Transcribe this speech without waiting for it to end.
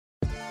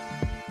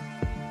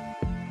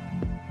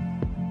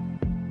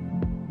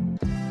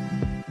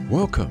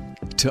Welcome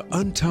to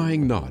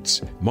Untying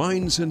Knots,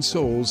 Minds and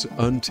Souls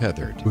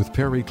Untethered with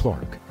Perry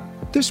Clark.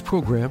 This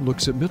program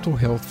looks at mental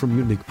health from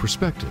unique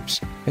perspectives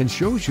and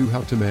shows you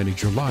how to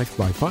manage your life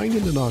by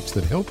finding the knots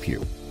that help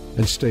you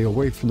and stay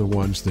away from the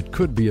ones that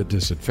could be a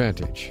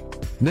disadvantage.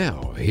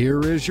 Now,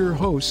 here is your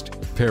host,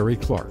 Perry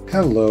Clark.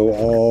 Hello,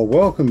 all.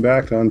 Welcome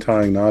back to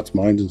Untying Knots,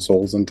 Minds and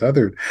Souls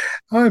Untethered.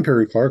 I'm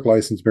Perry Clark,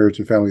 licensed marriage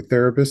and family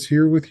therapist,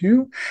 here with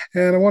you.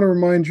 And I want to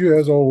remind you,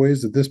 as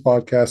always, that this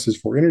podcast is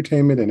for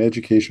entertainment and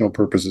educational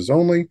purposes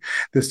only.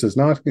 This does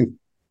not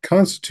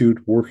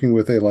constitute working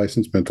with a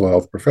licensed mental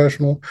health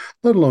professional,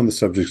 let alone the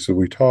subjects that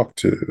we talk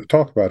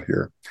about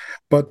here.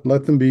 But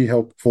let them be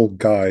helpful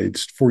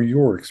guides for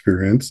your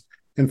experience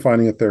in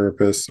finding a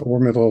therapist or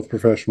mental health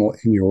professional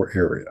in your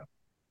area.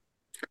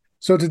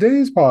 So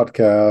today's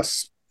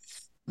podcast,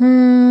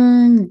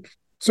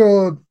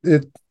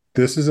 this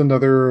is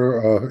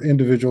another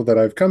individual that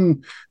I've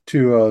come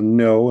to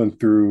know and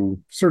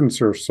through certain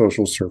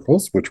social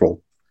circles, which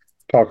we'll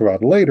talk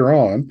about later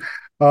on.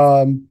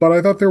 But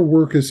I thought their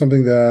work is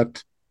something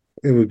that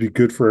it would be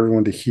good for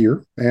everyone to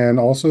hear. And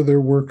also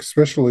their work,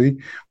 especially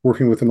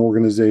working with an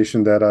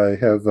organization that I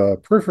have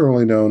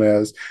peripherally known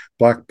as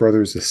Black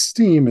Brothers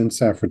Esteem in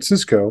San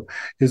Francisco,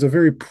 is a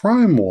very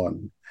prime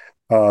one.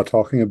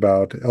 Talking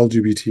about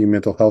LGBT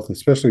mental health,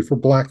 especially for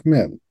Black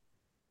men.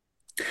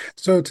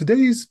 So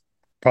today's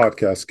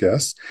podcast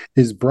guest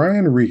is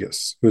Brian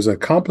Ragas, who is an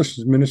accomplished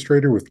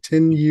administrator with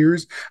 10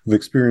 years of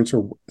experience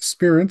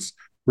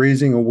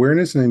raising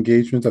awareness and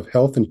engagement of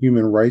health and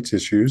human rights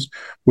issues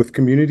with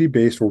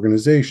community-based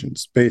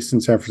organizations. Based in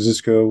San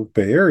Francisco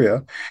Bay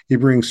Area, he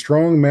brings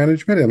strong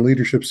management and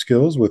leadership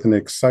skills with an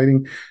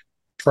exciting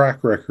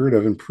track record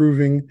of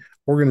improving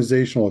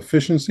organizational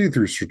efficiency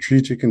through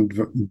strategic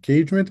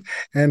engagement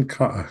and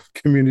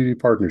community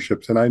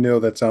partnerships. And I know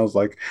that sounds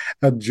like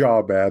a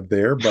job ad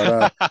there,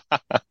 but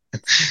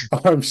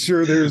I'm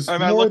sure there's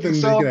more than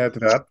they can add to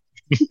that.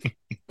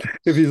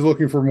 If he's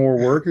looking for more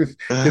work,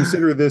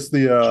 consider this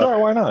sure,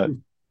 why not?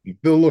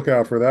 The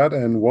lookout for that.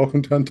 And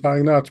welcome to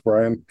Untying Knots,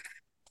 Brian.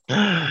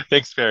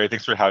 Thanks, Barry.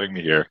 Thanks for having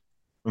me here.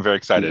 I'm very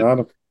excited.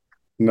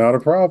 Not a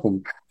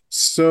problem.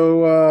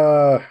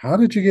 So how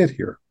did you get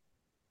here?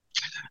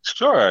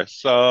 Sure.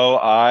 So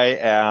I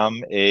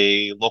am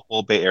a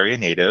local Bay Area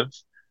native.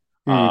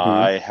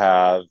 I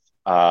have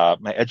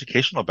my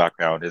educational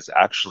background is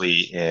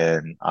actually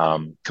in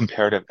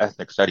comparative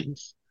ethnic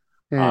studies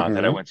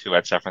that I went to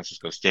at San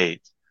Francisco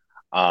State.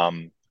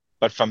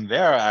 But from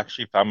there, I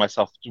actually found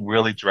myself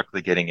really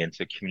directly getting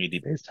into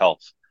community-based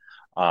health.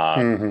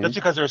 Just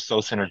because they're so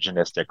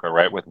synergistic,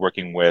 right, with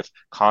working with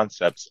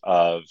concepts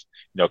of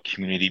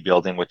community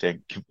building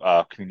within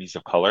communities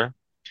of color.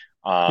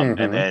 And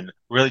then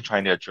really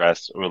trying to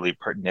address really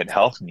pertinent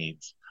health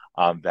needs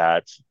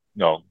that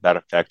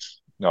affect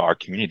our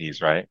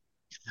communities, right?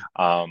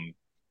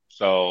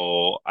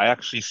 So I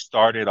actually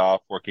started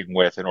off working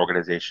with an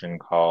organization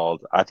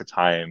called, at the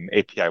time,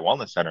 API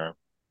Wellness Center,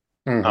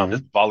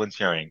 just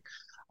volunteering,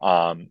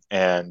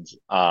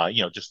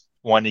 just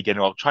wanting to get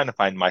involved, trying to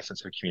find my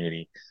sense of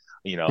community.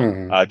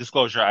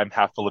 Disclosure, I'm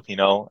half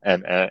Filipino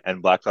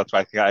and Black, so that's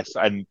why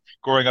I'm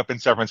growing up in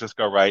San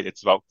Francisco, right?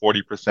 It's about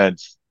 40%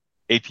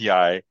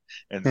 API.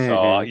 And so,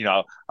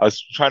 I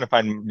was trying to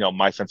find,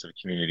 my sense of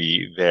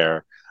community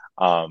there.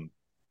 And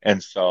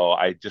so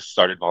I just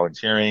started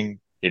volunteering,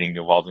 getting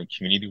involved in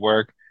community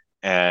work.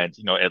 And,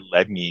 it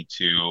led me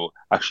to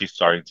actually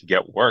starting to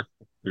get work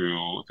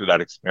through that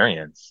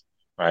experience.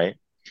 Right.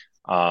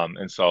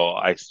 And so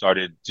I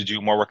started to do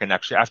more work. And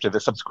actually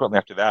subsequently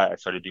after that, I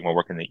started doing more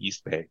work in the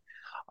East Bay,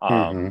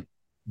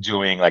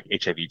 doing like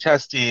HIV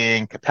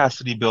testing,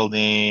 capacity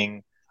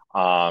building,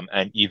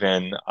 and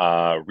even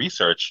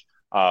research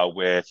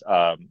with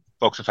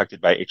folks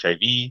affected by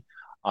HIV,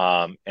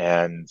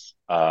 and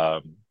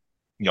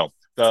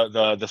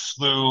the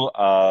slew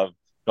of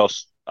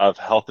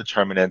health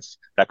determinants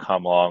that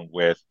come along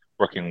with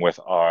working with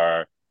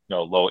our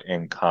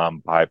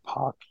low-income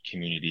BIPOC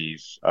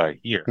communities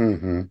here.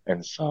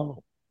 And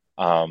so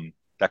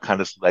that kind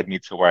of led me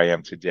to where I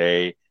am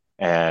today,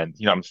 and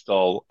I'm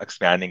still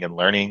expanding and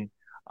learning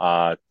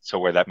to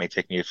where that may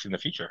take me in the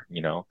future.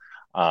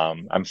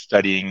 I'm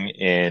studying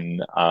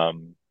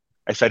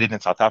I studied in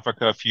South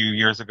Africa a few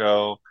years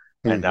ago,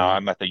 and now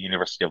I'm at the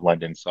University of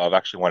London. So I've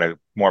actually wanted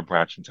more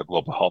branch into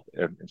global health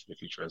into the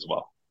future as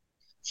well.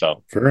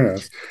 So very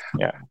nice.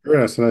 Yeah. Very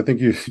nice. And I think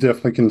you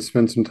definitely can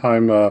spend some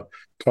time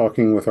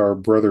talking with our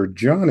brother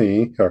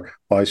Johnny, or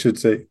I should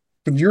say,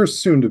 your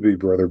soon-to-be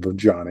brother,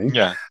 Johnny.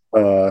 Yeah.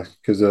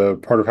 Because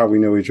part of how we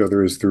know each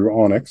other is through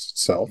Onyx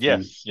itself.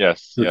 Yes.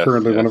 You're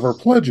currently one of our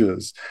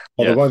pledges.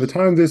 Although by the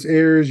time this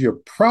airs,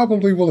 you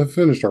probably will have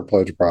finished our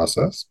pledge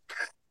process.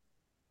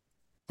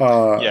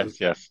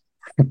 Yes.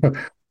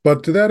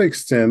 But to that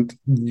extent,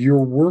 your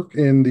work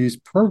in these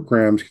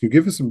programs, can you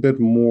give us a bit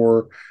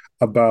more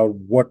about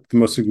what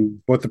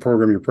the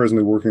program you're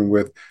presently working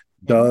with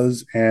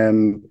does,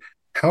 and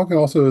how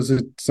is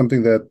it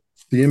something that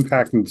the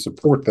impact and the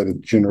support that it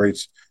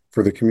generates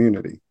for the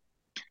community?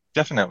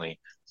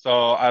 Definitely.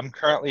 So I'm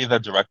currently the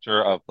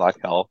director of Black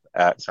Health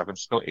at San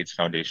Francisco AIDS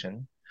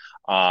Foundation,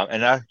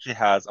 and it actually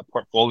has a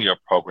portfolio of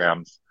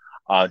programs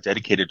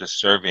dedicated to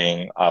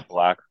serving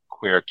Black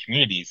queer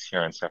communities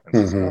here in San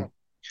Mm-hmm.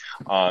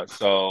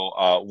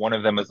 Francisco. One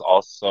of them is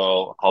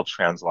also called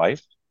Trans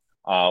Life,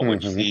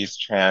 which Mm-hmm. sees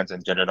trans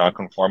and gender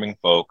nonconforming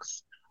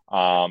folks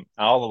all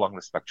along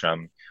the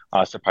spectrum,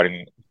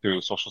 supporting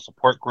through social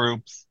support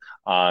groups,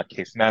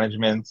 case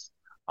management,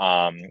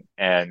 and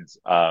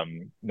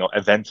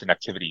events and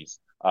activities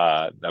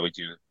that we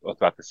do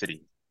throughout the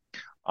city.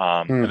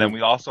 And then Mm-hmm.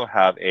 we also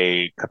have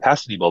a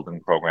capacity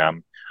building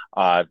program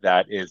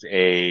that is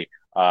a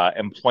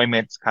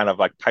employment kind of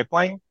like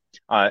pipeline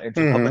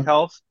into public Mm-hmm.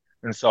 health.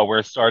 And so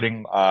we're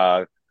starting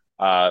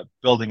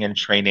building and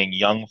training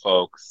young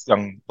folks,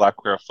 young Black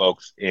queer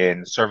folks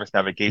in service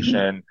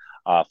navigation,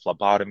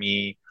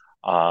 phlebotomy,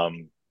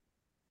 um,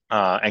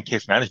 and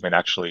case management,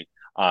 actually,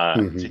 to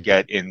Mm-hmm.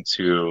 get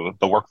into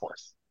the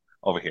workforce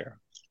over here.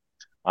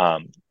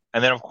 Um,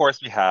 and then, of course,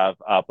 we have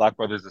Black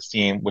Brothers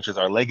Esteem, which is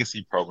our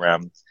legacy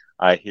program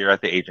here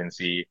at the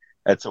agency.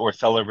 We're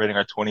celebrating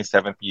our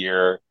 27th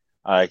year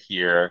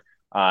here,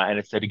 and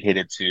it's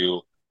dedicated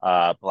to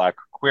Black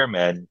queer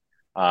men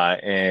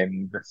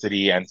in the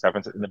city and San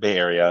Francisco, in the Bay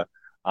Area.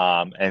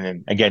 And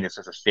then, again, it's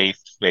just a safe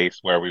space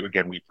where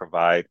we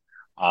provide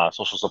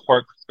social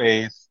support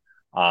space.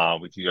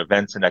 We do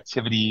events and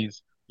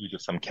activities. We do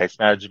some case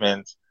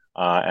management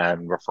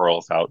and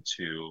referrals out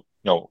to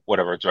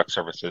whatever direct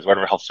services,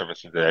 whatever health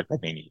services that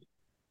they need.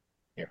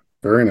 Yeah.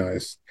 Very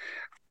nice.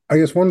 I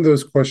guess one of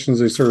those questions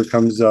that sort of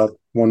comes up,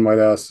 one might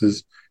ask,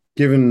 is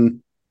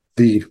given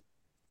the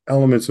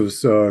elements of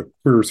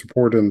queer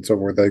support and so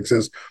forth that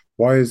exist,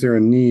 why is there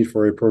a need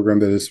for a program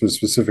that is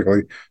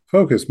specifically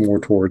focused more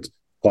towards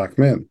Black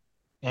men?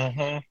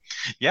 hmm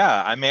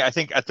Yeah, I mean, I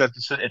think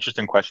that's an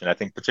interesting question. I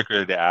think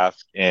particularly to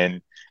ask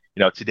in,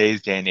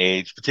 today's day and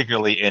age,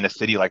 particularly in a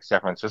city like San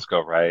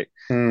Francisco, right?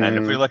 And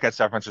if we Mm-hmm. look at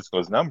San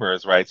Francisco's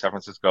numbers, right, San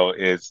Francisco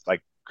is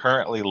like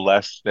currently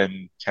less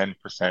than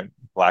 10%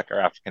 Black or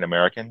African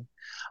American,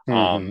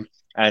 Mm-hmm.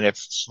 and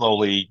it's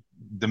slowly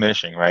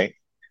diminishing, right?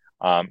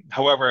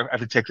 However,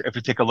 if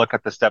we take a look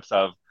at the steps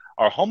of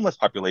our homeless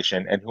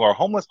population and who our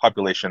homeless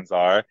populations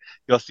are,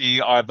 you'll see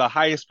the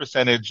highest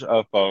percentage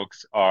of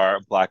folks are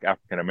Black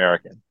African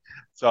American.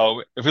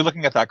 So if we're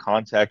looking at that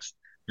context,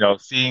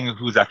 seeing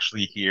who's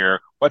actually here,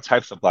 what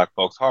types of Black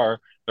folks are,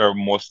 they're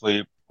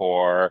mostly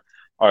poor,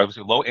 are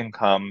obviously low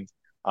income,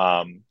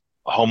 um,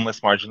 homeless,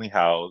 marginally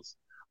housed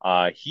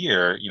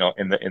here,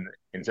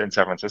 in San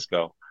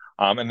Francisco.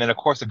 And then, of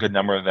course, a good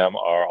number of them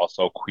are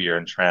also queer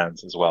and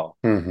trans as well.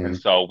 And Mm-hmm.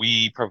 so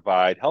we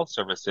provide health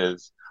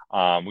services.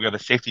 We are the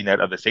safety net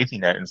of the safety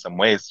net in some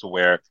ways to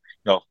where,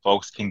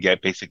 folks can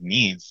get basic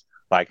needs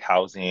like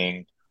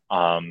housing,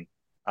 healthcare,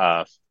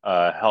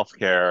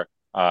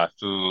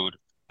 food,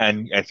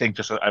 and I think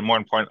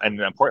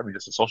and importantly,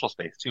 just a social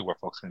space too, where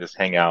folks can just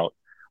hang out,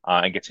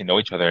 and get to know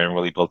each other and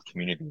really build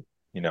community,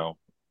 you know.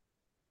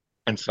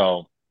 And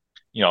so,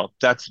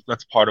 that's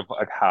part of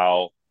like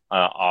how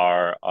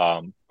our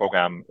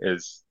program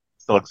is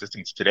still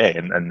existing today.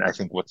 And I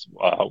think what's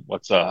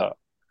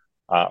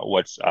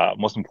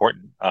most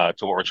important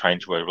to what we're trying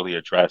to really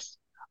address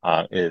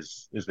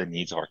is the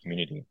needs of our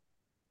community.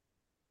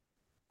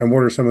 And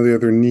what are some of the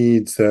other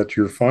needs that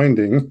you're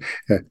finding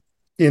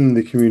in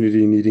the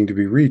community needing to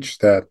be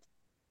reached that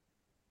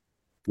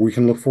we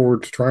can look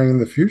forward to trying in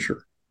the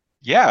future?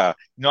 Yeah,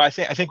 I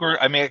think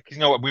I mean,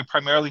 'cause, we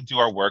primarily do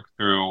our work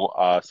through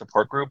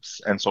support groups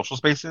and social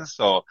spaces.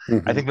 So I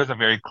Mm-hmm. think there's a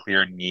very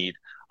clear need.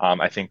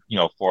 I think,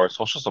 for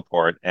social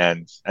support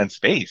and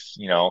space.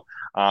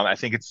 I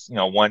think it's,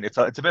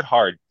 it's a bit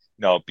hard,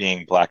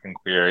 being Black and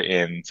queer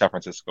in San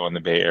Francisco and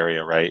the Bay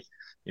Area, right?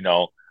 You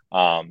know,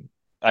 um,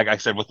 like I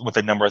said, with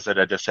the numbers that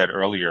I just said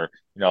earlier,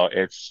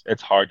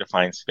 it's hard to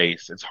find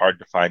space. It's hard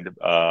to find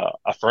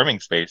affirming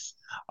space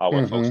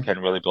where folks Mm-hmm. can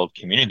really build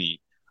community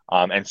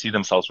and see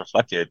themselves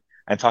reflected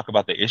and talk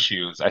about the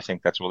issues. I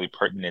think that's really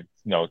pertinent,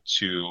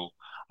 to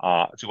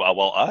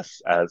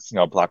us as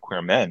Black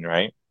queer men,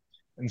 right?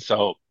 And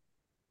so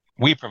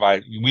we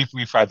provide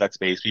that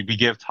space. We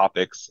give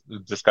topics,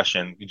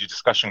 discussion. We do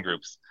discussion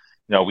groups.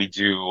 We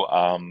do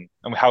and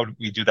how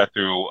we do that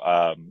through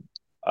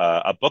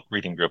a book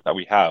reading group that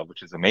we have,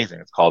 which is amazing.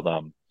 It's called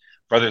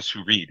Brothers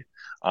Who Read,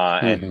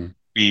 and Mm-hmm.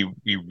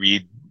 we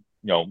read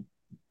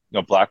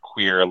Black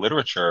queer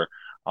literature,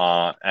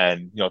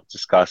 and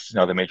discuss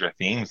the major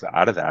themes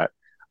out of that.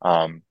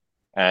 Um,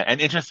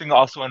 and interesting to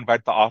also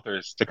invite the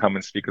authors to come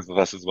and speak with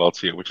us as well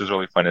too, which is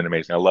really fun and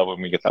amazing. I love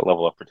when we get that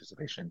level of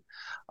participation.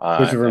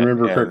 Which, if I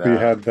remember And correctly,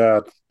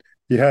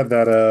 you had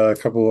that a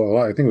couple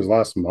of, I think it was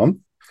last month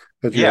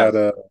that you Yeah. had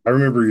I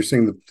remember you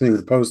seeing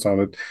the post on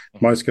it.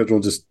 My schedule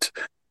just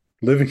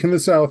living in the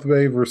South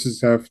Bay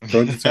versus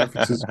going to San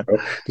Francisco,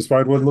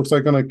 despite what it looks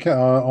like on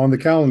the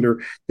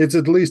calendar, it's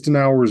at least an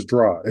hour's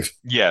drive.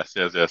 Yes,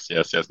 yes, yes,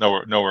 yes, yes.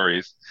 No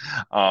worries.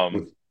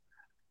 Um,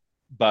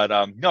 but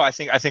no, I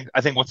think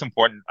what's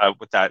important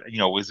with that,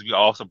 is we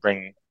also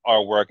bring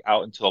our work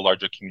out into the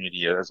larger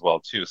community as well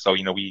too. So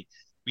we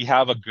we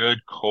have a good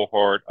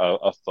cohort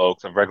of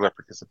folks, of regular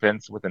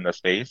participants within the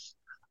space,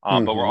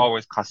 but we're Mm-hmm.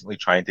 always constantly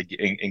trying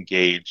to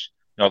engage,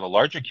 the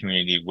larger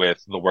community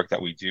with the work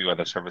that we do and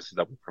the services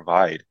that we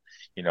provide.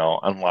 And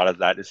a lot of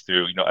that is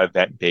through,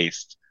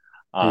 event-based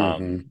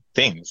Mm-hmm.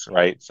 things,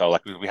 right? So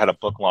like we had a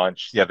book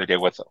launch the other day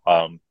with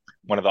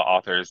one of the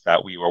authors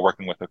that we were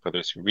working with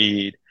Others Who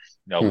Read.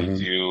 We Mm-hmm.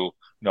 do,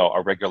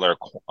 a regular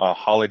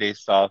holiday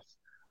stuff.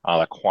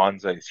 Like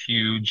Kwanzaa is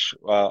huge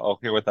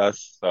here with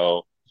us.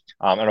 So,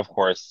 and of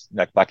course,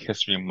 like Black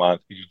History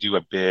Month, we do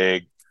a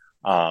big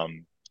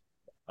um,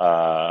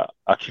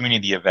 a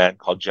community event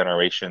called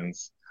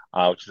Generations,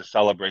 which is a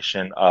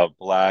celebration of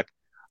Black,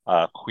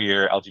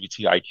 queer,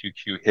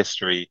 LGBTIQQ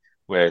history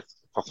with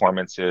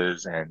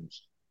performances and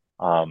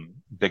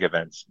big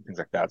events, things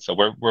like that. So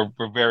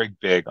we're very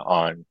big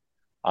on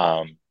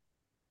um,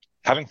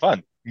 having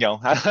fun.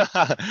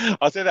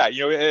 I'll say that.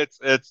 It's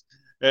a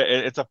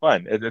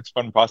it's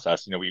fun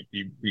process.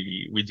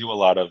 We do a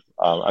lot of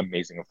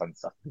amazing and fun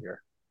stuff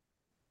here.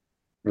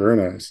 Very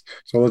nice.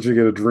 So I'll let you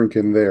get a drink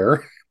in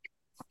there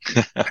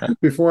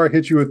before I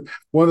hit you with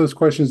one of those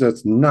questions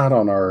that's not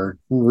on our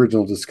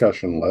original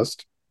discussion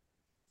list.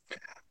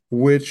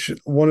 Which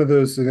one of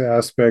those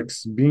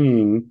aspects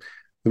being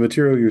the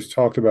material you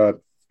talked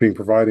about being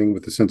providing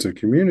with the sense of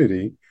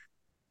community?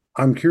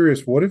 I'm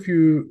curious, what if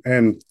you,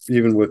 and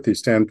even with the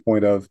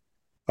standpoint of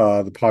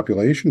the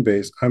population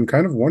base, I'm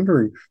kind of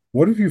wondering,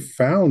 what have you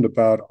found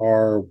about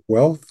our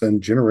wealth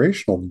and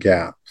generational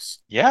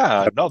gaps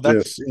Yeah, that no,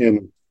 exist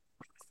in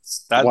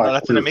Black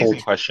that's an queer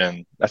amazing culture?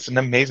 question. That's an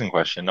amazing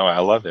question. No, I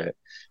love it.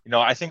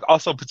 I think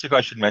also particularly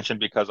I should mention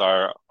because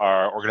our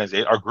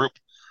organization, our group,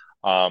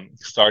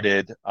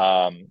 started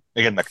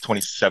again like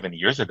 27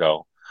 years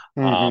ago.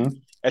 Um,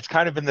 Mm-hmm. it's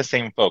kind of been the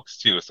same folks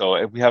too. So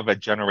if we have a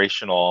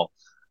generational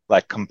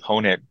like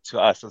component to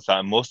us, is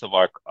that most of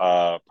our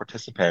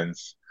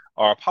participants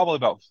are probably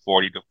about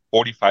 40 to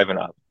 45 and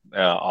up.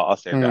 I'll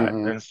say that.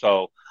 Mm-hmm. And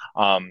so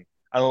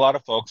and a lot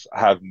of folks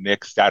have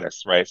mixed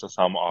status, right? So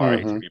some are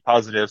Mm-hmm. HIV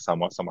positive,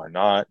 some are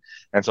not,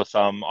 and so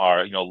some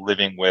are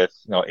living with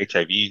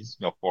HIVs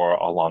for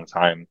a long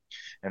time,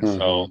 and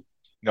so Mm-hmm.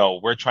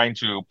 we're trying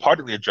to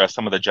partly address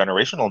some of the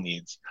generational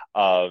needs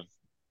of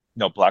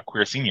Black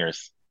queer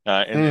seniors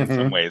in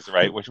some Mm-hmm. ways,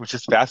 right? Which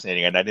is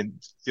fascinating, and I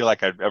didn't feel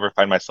like I'd ever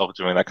find myself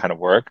doing that kind of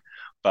work,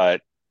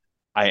 but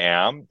I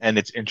am, and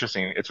it's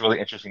interesting. It's really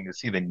interesting to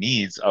see the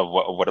needs of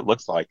what it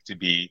looks like to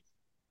be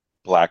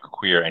Black,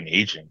 queer, and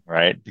aging,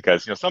 right?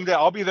 Because someday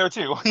I'll be there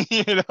too.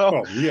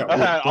 Well, yeah,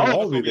 we'll All of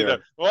all us will be be there.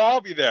 there. We'll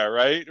all be there,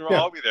 right? We'll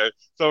Yeah. all be there.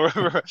 So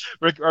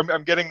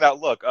I'm getting that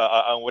look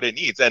on what it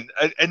needs, and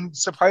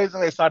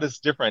surprisingly, it's not as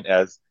different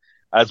as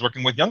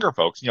working with younger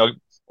folks.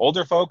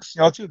 Older folks,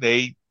 too.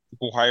 They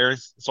require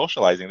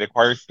socializing. They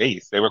require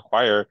space. They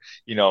require,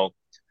 you know,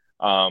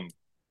 um,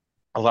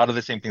 a lot of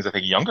the same things I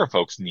think younger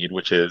folks need,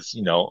 which is,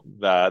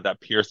 that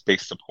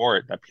peer-based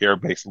support, that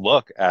peer-based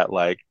look at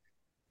like,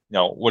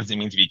 what does it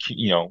mean to be,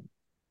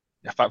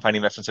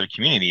 finding that sense of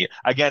community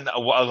again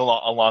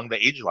along the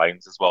age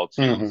lines as well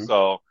too. Mm-hmm.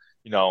 So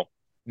you know,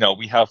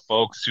 we have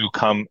folks who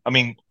come. I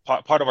mean,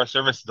 part of our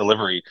service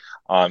delivery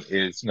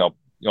is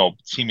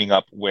teaming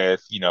up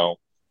with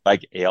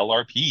like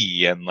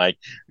ALRP and like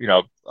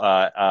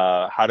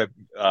how to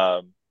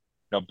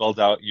build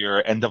out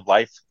your end of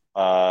life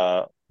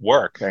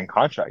work and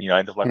contract,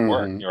 end of life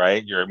work, Mm-hmm.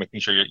 right? You're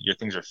making sure your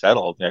things are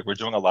settled. Like we're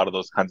doing a lot of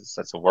those kinds of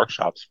sets of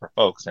workshops for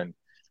folks, and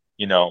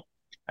you know,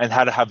 and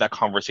how to have that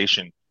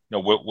conversation,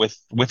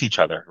 with each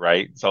other,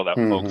 right? So that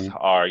folks Mm-hmm.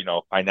 are,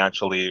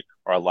 financially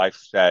or life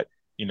set,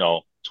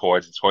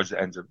 towards the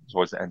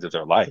end of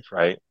their life,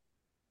 right?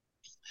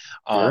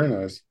 Very Um,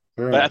 nice.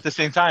 Very but at nice. the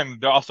same time,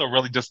 they're also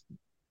really just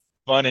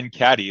fun and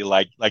catty,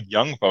 like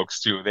young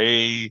folks too.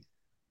 They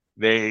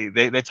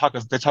talk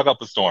up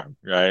the storm,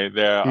 right?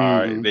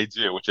 Mm-hmm. They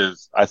do, which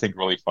is I think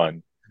really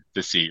fun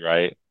to see,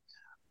 right?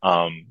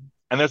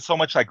 And there's so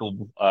much like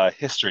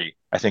history,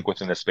 I think,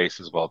 within the space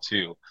as well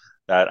too,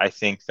 that I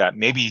think that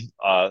maybe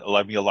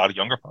maybe a lot of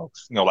younger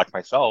folks, like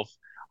myself,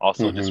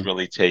 also just Mm-hmm.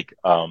 really take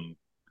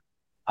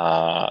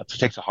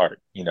to heart.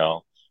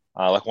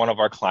 Like one of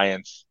our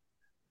clients,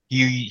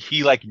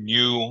 he like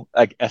knew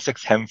like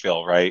Essex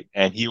Hemphill, right?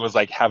 And he was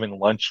like having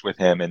lunch with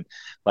him, and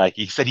like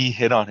he said he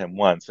hit on him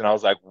once, and I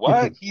was like,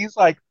 what? He's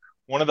like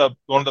one of the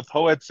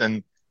poets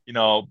and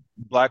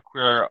Black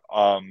queer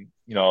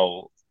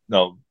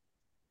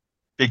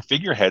big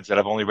figureheads that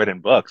I've only read in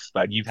books,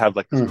 but you have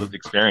like this lived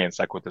experience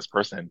like with this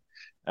person,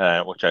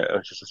 which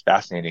is just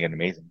fascinating and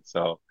amazing.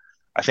 So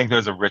I think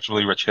there's a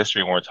really rich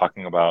history when we're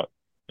talking about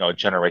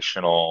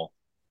generational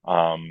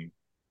um,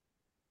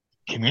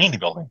 community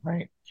building,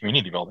 right?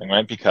 Community building,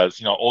 right?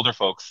 Because older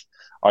folks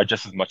are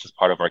just as much as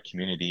part of our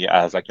community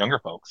as like younger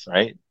folks,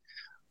 right?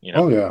 You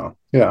know, Oh yeah,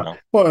 you yeah.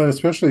 know. Well, and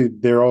especially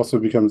there also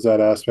becomes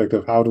that aspect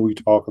of how do we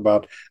talk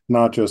about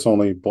not just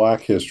only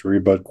Black history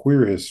but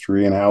queer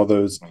history and how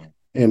those Mhm,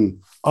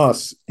 in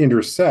us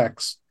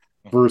intersects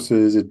mhm,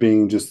 versus it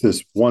being just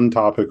this one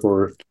topic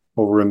or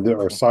over in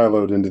or mhm,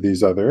 siloed into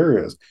these other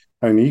areas.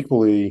 And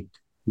equally,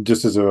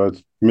 just as I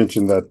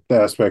mentioned that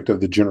aspect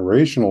of the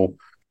generational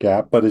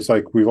gap, but it's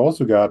like we've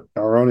also got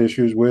our own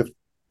issues with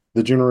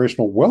the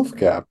generational wealth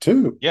gap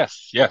too.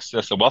 Yes,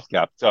 there's a wealth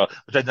gap. So,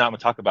 which I not want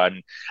to talk about,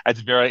 and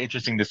it's very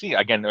interesting to see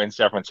again in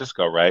San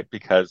Francisco, right?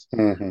 Because I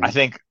Hmm.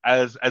 think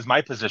as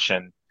my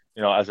position,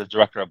 as a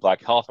director of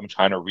Black Health, I'm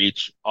trying to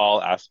reach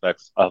all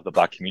aspects of the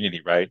Black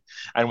community, right?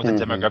 And with the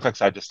Hmm.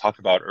 demographics I just talked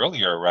about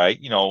earlier, right?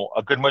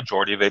 A good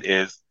majority of it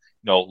is,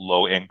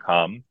 low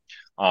income,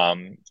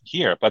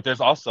 here, but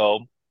there's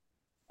also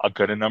a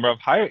good number of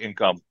higher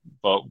income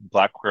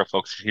Black queer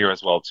folks here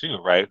as well too,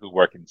 right? Who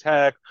work in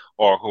tech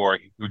or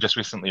who just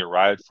recently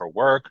arrived for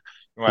work.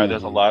 Right? Hmm.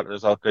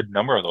 There's a good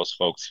number of those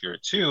folks here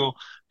too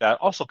that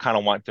also kind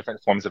of want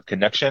different forms of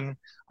connection,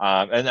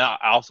 and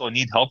also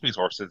need health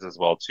resources as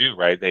well too,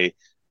 right? They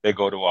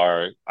go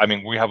to I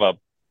mean, we have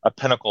a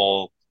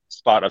pinnacle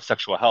spot of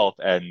sexual health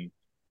and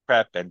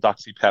PrEP and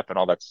DoxyPep and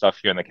all that stuff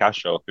here in the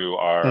Castro through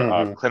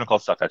our Hmm. clinical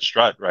stuff at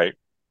Strut, right?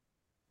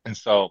 And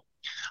so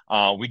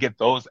we get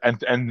those,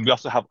 and we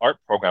also have art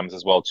programs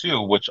as well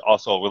too, which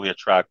also really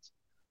attract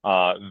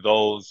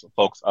those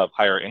folks of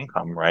higher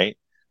income, right?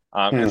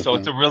 And so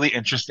it's Hmm. a really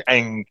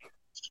interesting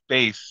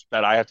space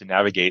that I have to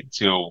navigate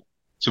to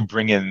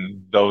bring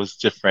in those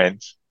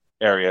different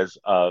areas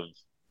of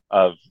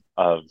of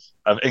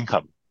of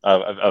income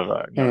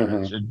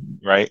Hmm.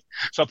 right.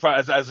 So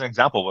as an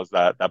example was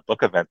that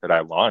book event that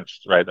I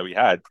launched, right, that we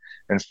had.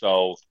 And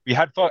so we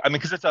had I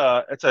mean, because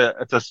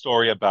it's a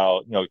story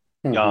about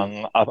Hmm.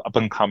 young up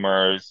and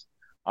comers,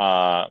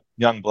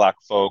 young Black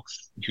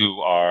folks who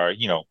are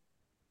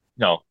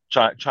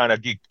trying to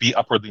be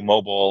upwardly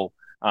mobile,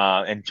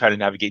 and try to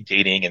navigate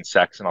dating and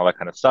sex and all that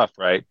kind of stuff,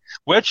 right?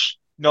 Which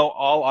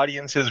all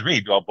audiences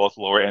read, well, both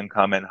lower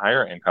income and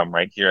higher income,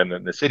 right here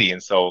in the city.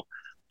 And so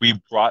we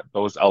brought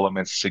those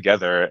elements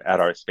together at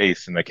our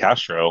space in the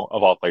Castro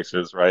of all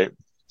places, right?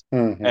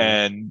 Hmm.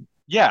 And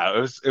yeah, it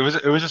was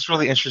just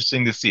really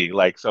interesting to see.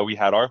 Like, so we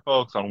had our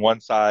folks on one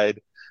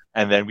side,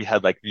 and then we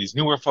had like these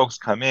newer folks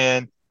come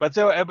in, but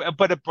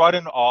it brought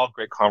in all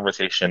great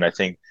conversation, I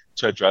think,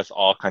 to address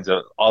all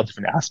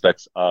different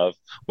aspects of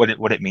what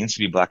it means to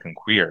be Black and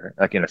queer,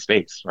 like in a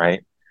space,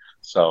 right?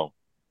 So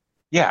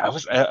yeah, it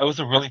was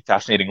a really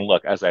fascinating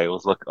look while I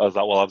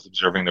was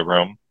observing the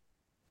room.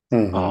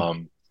 Hmm.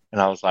 Um,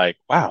 and I was like,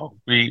 wow,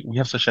 we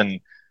have such an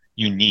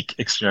unique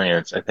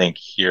experience, I think,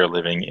 here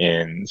living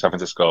in San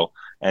Francisco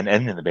and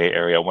in the Bay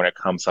Area when it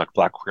comes to like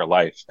Black queer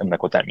life and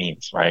like what that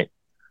means, right?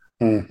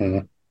 Hmm.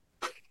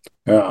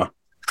 Yeah,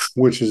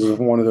 which is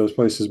one of those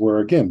places where,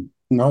 again,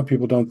 a lot of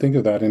people don't think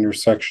of that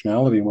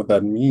intersectionality and what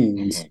that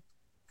means,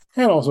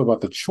 Hmm. and also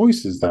about the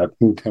choices that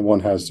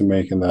one has to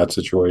make in that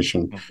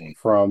situation, Hmm.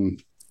 from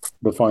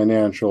the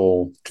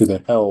financial to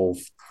the health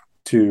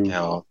You to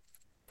know,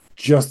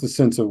 just the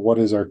sense of what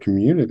is our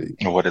community.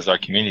 what is our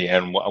community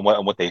and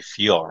what they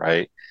feel,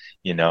 right?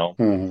 You know,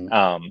 Hmm.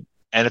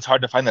 and it's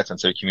hard to find that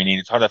sense of community.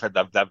 It's hard to find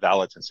that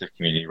valid sense of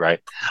community, right?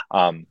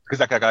 Because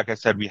like I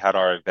said, we had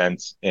our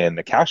events in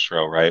the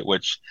Castro, right,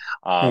 which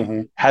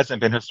Hmm. hasn't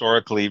been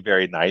historically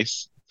very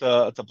nice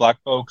to Black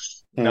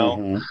folks,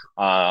 Hmm.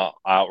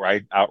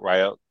 outrightly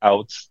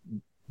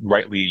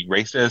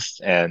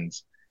racist and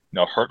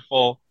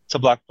hurtful to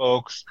Black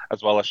folks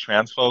as well as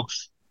trans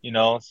folks,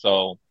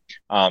 so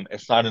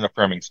it's not an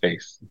affirming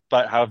space.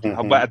 But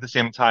Hmm. at the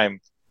same time,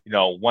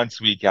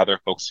 once we gather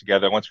folks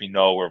together, once we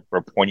know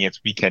we're poignant,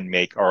 we can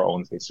make our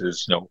own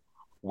spaces,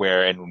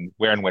 where and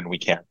when we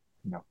can,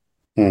 you know.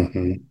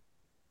 Hmm.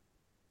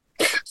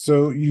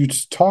 So you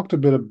just talked a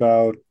bit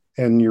about,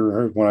 and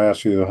your when I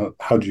asked you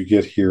how'd you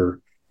get here,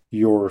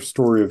 your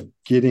story of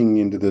getting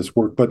into this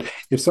work. But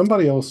if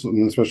somebody else,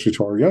 and especially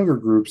to our younger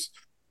groups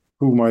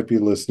who might be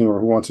listening or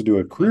who wants to do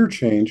a Mhm. career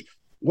change,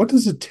 what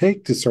does it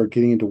take to start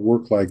getting into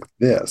work like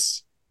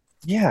this?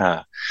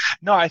 Yeah.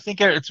 No, I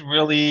think it's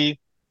really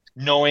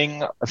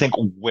knowing, I think,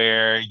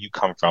 where you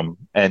come from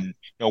and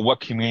what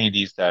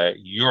communities that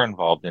you're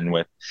involved in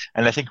with.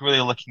 And I think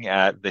really looking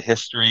at the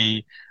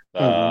history,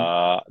 Hmm.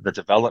 the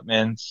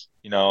development,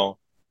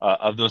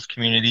 of those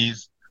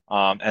communities,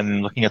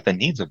 and looking at the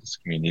needs of those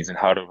communities and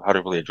how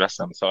to really address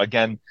them. So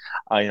again,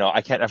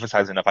 I can't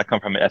emphasize enough. I come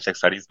from an ethnic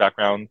studies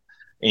background,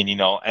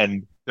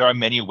 and there are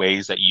many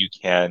ways that you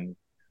can,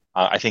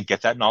 I think,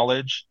 get that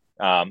knowledge,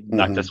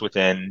 not just Hmm.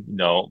 within,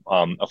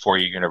 a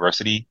four-year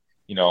university,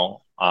 you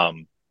know,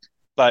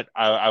 but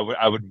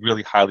I would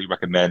really highly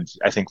recommend,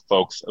 I think,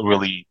 folks who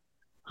really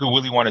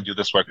want to do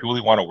this work, who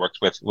really want to work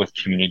with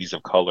communities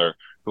of color,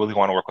 who really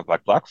want to work with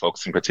Black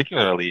folks, and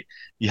particularly,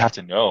 you have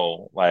to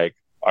know like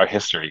our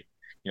history.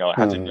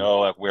 Have to Hmm. know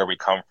like where we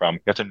come from.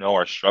 You have to know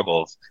our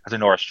struggles. Have to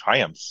know our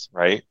triumphs,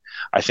 right?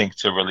 I think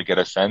to really get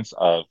a sense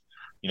of,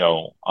 you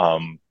know,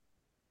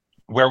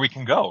 where we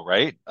can go,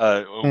 right?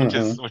 Which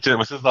is Hmm. which is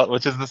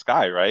which is the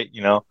sky, right?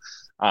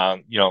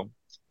 Um, you know,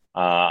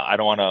 I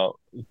don't want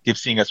to keep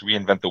seeing us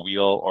reinvent the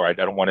wheel, or I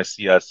don't want to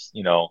see us,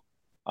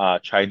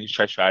 try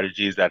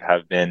strategies that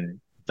have been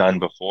done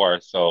before.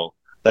 So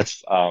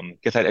let's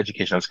get that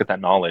education, let's get that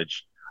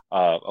knowledge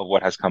of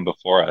what has come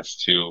before us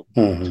to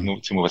Hmm.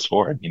 move us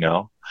forward.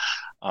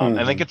 and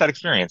then get that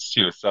experience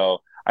too.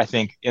 So I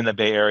think in the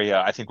Bay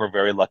Area, I think we're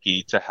very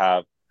lucky to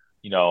have,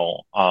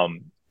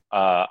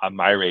 a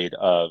myriad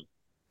of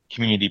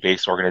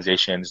community-based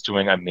organizations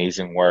doing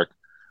amazing work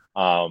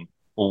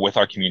with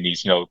our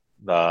communities.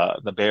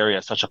 The Bay Area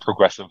is such a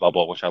progressive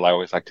bubble, which I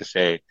always like to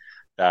say,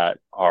 that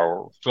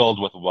are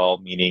filled with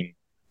well-meaning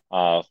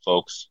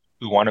folks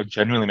who want to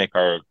genuinely make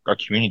our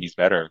communities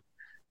better.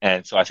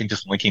 And so I think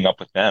just linking up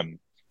with them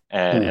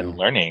and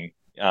learning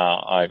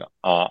on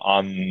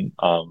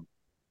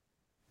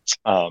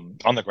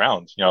the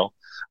ground,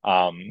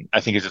 I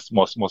think is just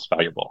most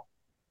valuable.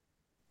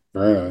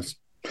 Very nice.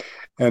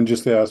 And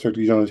just the aspect,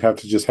 you don't have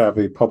to just have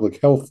a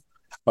public health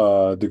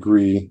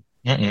degree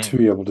to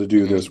be able to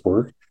do this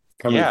work.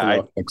 Coming from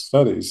ethnic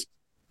studies.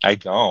 I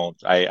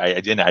don't. I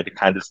didn't. I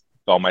kind of just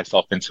throw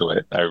myself into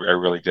it. I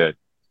really did.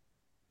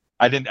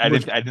 I did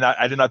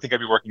not think I'd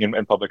be working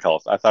in public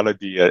health. I thought I'd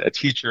be a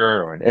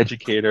teacher or an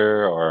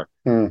educator or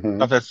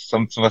that's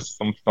some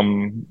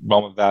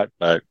realm of that.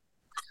 But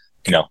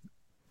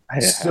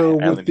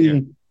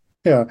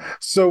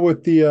so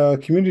with the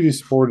community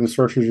support and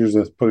structures you're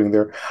just putting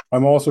there,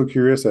 I'm also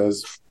curious,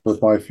 as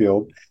with my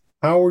field,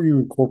 how are you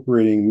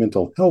incorporating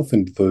mental health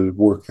into the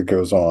work that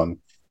goes on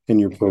in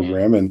your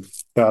program? And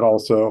that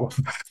also,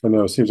 I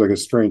know it seems like a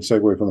strange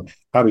segue from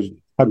how do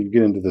you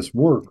get into this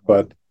work,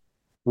 but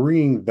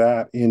bringing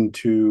that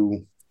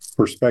into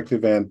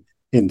perspective and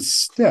in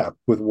step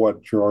with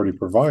what you're already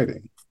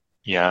providing.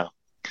 Yeah.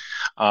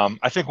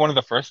 I think one of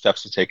the first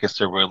steps to take is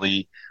to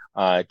really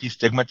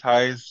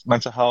destigmatize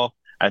mental health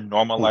and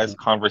normalize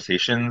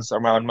conversations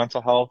around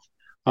mental health.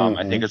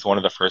 I think it's one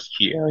of the first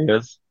key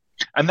areas.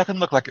 And that can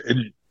look like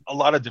in a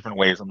lot of different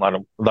ways, in a lot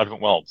of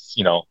different realms.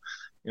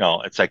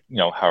 It's like,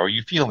 how are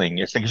you feeling?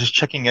 It's like just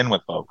checking in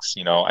with folks,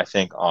 I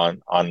think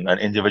on an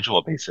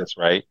individual basis,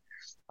 right?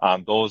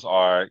 Those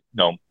are,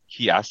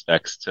 key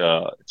aspects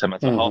to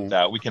mental health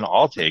that we can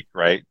all take,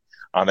 right?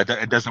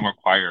 It doesn't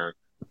require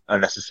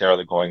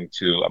necessarily going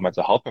to a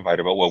mental health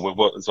provider, but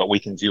what we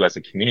can do as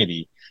a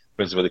community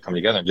is really come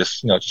together and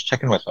just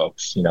check in with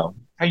folks,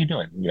 how you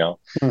doing?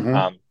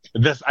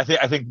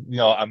 I think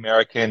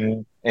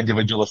American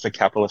individualistic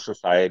capitalist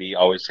society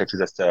always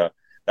teaches us that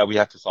we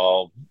have to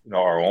solve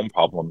our own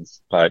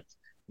problems, but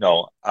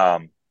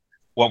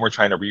what we're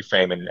trying to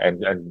reframe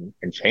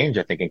and change,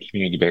 I think, in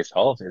community-based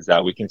health is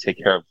that we can take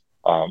care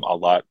of a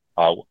lot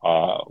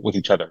with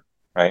each other,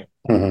 right?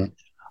 So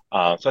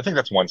I think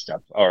that's one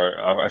step, or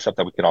a step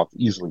that we can all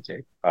easily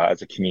take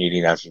as a community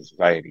and as a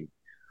society.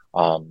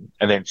 And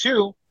then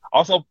two,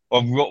 also,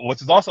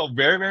 which is also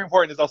very, very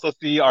important, is also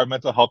see our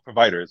mental health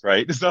providers,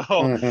 right? So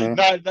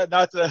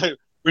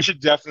we should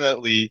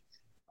definitely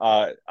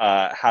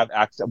have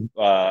access,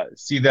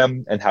 see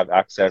them and have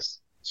access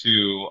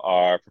to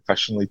our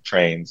professionally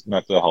trained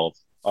mental health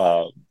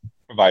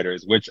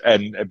providers,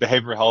 and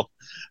behavioral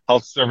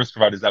health service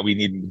providers that we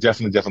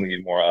definitely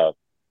need more of.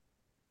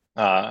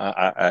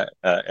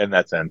 In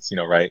that sense,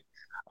 right?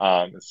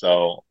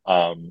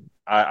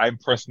 I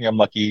personally am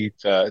lucky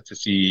to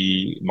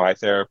see my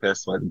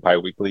therapist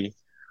bi-weekly,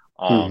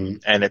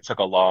 and it took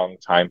a long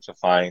time to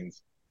find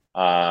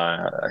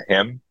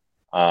him,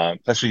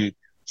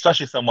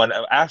 especially someone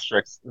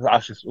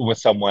with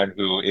someone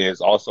who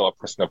is also a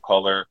person of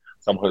color,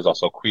 someone who is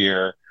also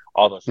queer,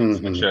 all those things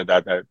to make sure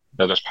that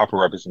there's proper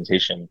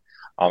representation,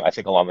 I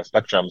think, along the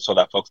spectrum, so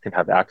that folks can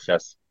have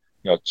access,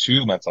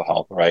 to mental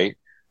health, right?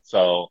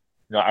 So,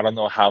 I don't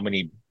know how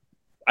many,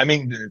 I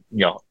mean,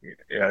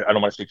 I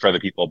don't want to speak for other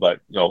people, but,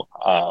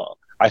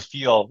 I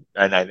feel,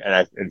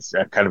 it's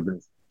kind of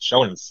been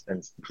shown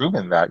and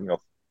proven that,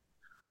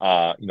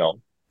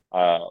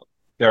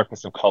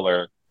 therapists of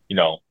color,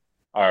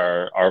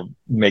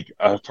 make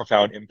a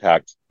profound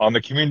impact on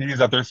the communities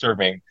that they're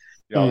serving,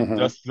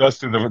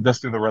 just through the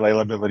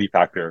relatability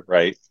factor,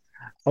 right?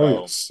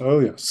 Oh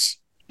yes.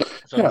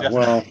 So yeah,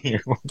 well,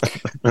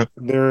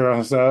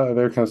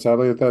 they're kind of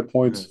sadly at that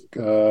point.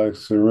 So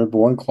I remember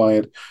one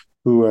client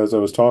who, as I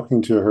was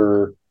talking to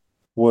her,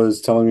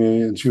 was telling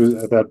me, and she was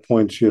at that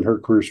point, she had her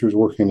career, she was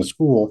working in a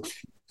school,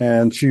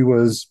 and she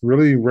was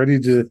really ready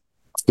to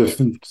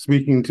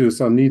speaking to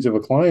some needs of a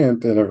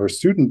client and of her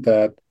student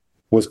that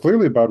was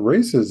clearly about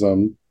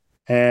racism,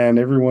 and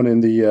everyone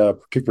in the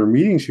particular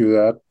meeting she was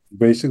at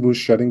basically was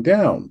shutting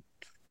down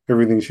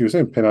everything she was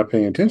saying, not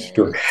paying attention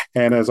to her.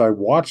 And as I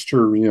watched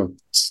her,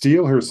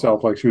 steel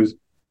herself, like she was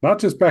not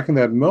just back in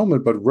that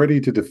moment, but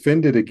ready to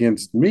defend it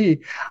against me,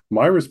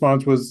 my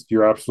response was,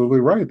 "You're absolutely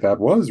right.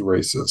 That was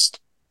racist."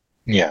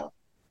 Yeah.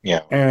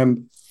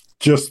 And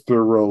just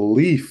the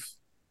relief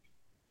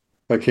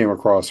that came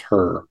across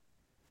her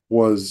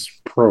was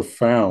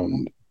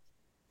profound.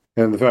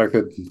 And the fact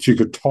that she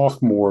could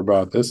talk more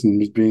about this and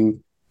was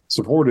being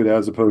supported,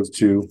 as opposed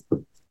to,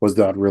 "Was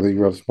that really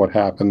what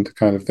happened?"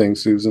 kind of thing,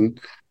 Susan.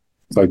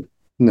 It's like,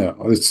 no,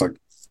 it's like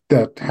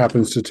that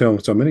happens to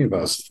so many of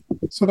us.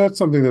 So that's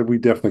something that we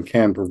definitely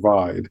can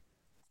provide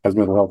as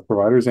mental health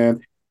providers,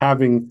 and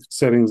having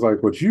settings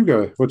like what you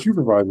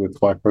provide with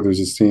Black Brothers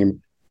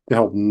Esteem to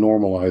help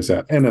normalize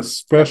that, and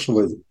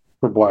especially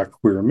for Black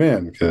queer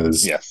men,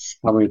 because Yes.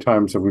 how many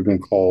times have we been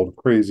called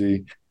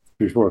crazy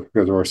before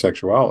because of our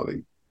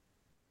sexuality?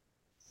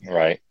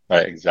 Right.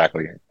 Right.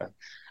 Exactly.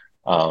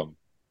 Um,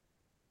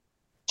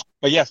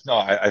 but yes, no,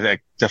 I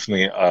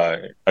definitely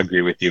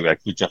agree with you. Like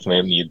we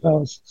definitely need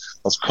those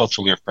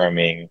culturally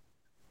affirming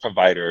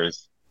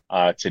providers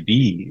to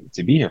be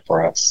here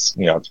for us,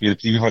 to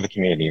be for the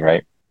community,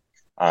 right?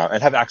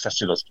 And have access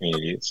to those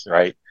communities,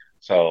 right?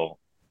 So,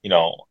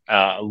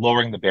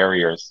 lowering the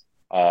barriers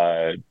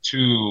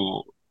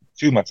to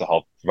mental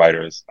health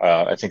providers,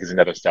 I think is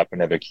another step,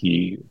 another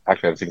key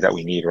factor of things that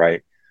we need,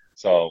 right?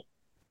 So,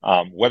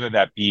 whether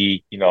that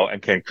be,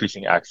 and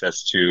increasing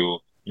access to,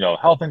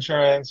 health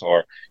insurance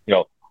or,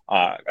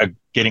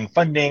 getting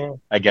funding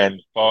again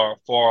for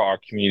our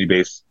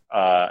community-based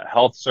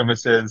health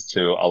services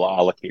to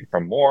allocate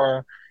from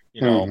more,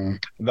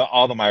 Mm-hmm.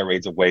 all the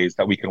myriads of ways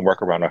that we can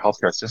work around our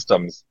healthcare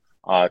systems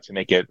to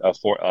make it a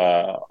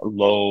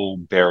low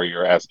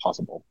barrier as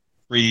possible,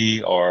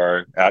 free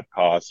or at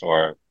cost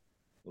or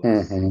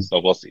less. Mm-hmm.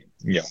 So we'll see.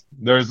 Yeah,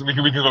 we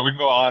can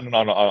go on and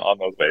on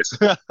those ways.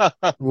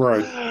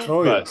 Right.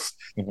 Oh, But yes.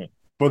 mhm,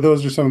 But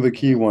those are some of the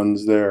key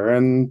ones there.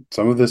 And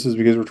some of this is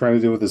because we're trying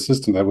to deal with a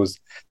system that was,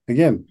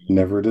 again,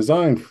 never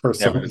designed for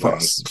some never of designed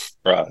us.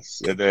 for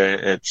us.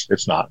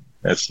 It's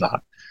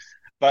not.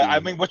 But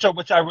I mean, which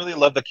I really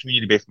love the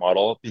community-based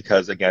model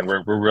because again,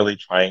 we're really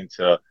trying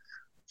to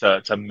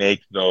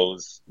make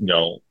those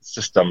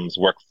systems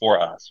work for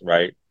us,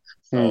 right?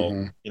 So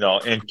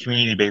Mm-hmm. in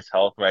community-based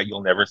health, right,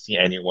 you'll never see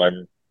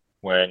anyone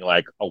wearing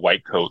like a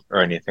white coat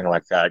or anything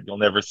like that. You'll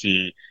never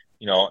see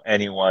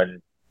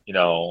anyone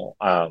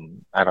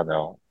I don't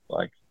know,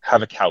 like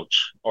have a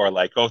couch or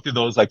like go through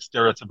those like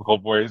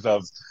stereotypical ways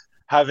of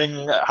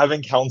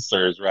having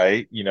counselors,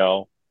 right?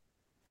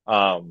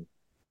 Um,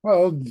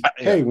 Well, yeah.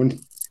 hey,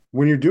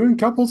 when you're doing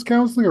couples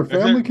counseling or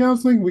family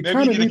counseling, we Maybe you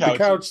kind of need a need the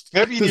couch. couch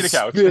Maybe you to need a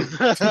couch.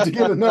 to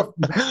get enough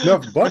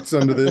butts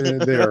under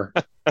there.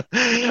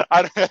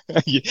 I don't,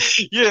 you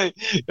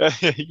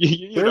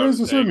There know what is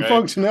I'm a saying, certain right?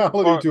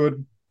 functionality Or to it.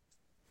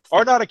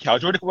 or not a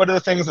couch. What are the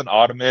things, an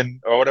ottoman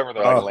or whatever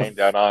they're like Uh, laying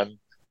down on,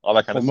 all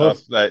that kind well, of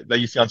stuff that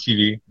you see on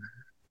TV.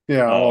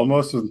 yeah, well, Um,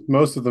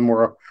 most of them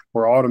were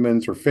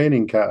ottomans or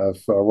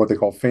what they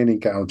call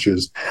fainting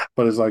couches,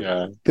 but it's like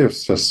yeah.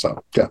 there's just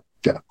so yeah.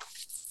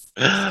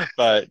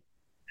 But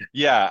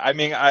yeah, I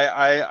mean,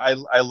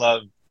 I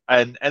love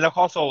and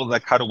also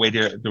like how to way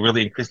to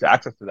really increase the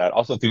access to that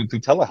also through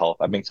telehealth.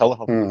 I mean,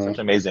 telehealth has been Mm-hmm. such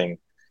an amazing,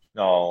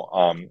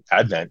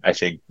 advent. I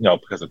think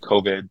because of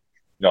COVID,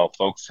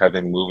 folks have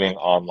been moving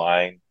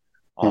online,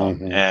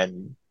 Mm-hmm.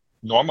 and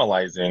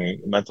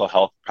normalizing mental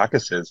health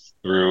practices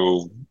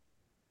through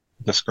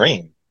the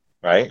screen,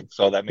 right?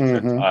 So that makes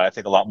it, Mm-hmm. I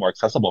think, a lot more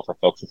accessible for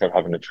folks instead of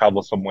having to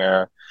travel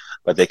somewhere,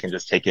 but they can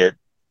just take it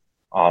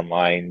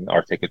online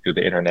or take it through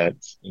the internet,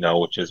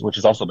 which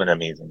has also been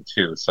amazing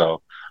too.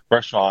 So we're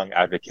a strong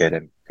advocate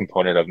and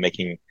component of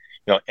making,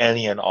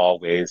 any and all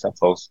ways that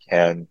folks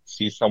can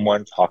see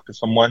someone, talk to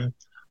someone,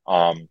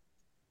 um,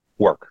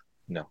 work.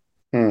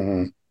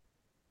 Mm-hmm.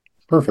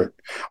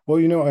 Perfect.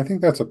 Well, I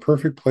think that's a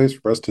perfect place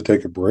for us to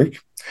take a break.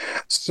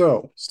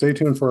 So stay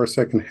tuned for our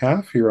second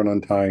half here on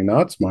Untying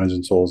Knots, Minds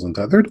and Souls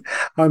Untethered.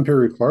 I'm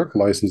Perry Clark,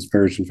 licensed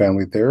marriage and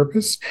family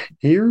therapist,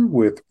 here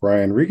with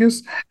Brian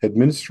Ragas,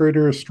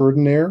 administrator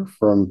extraordinaire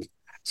from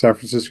San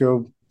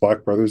Francisco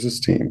Black Brothers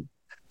Esteem.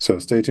 So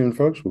stay tuned,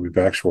 folks. We'll be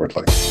back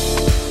shortly.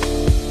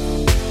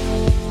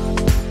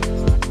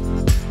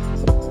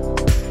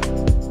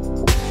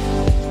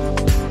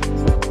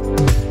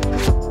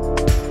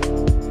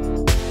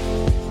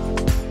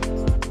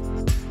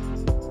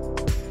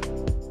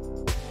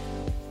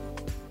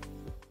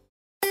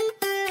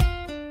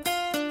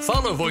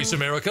 Follow Voice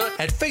America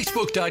at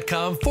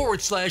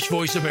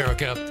facebook.com/Voice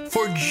America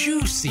for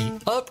juicy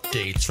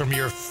updates from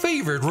your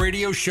favorite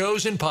radio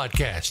shows and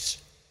podcasts.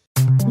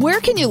 Where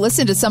can you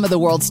listen to some of the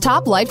world's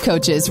top life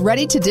coaches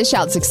ready to dish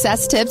out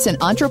success tips and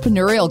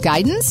entrepreneurial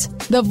guidance?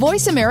 The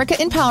Voice America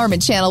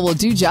Empowerment Channel will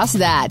do just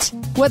that.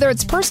 Whether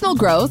it's personal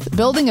growth,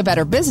 building a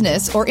better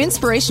business, or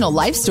inspirational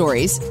life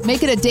stories,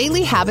 make it a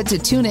daily habit to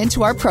tune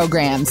into our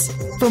programs.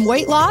 From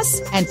weight loss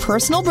and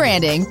personal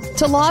branding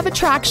to law of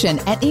attraction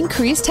and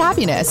increased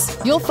happiness,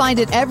 you'll find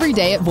it every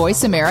day at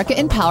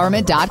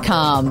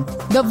VoiceAmericaEmpowerment.com.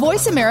 The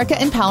Voice America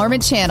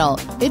Empowerment Channel.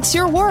 It's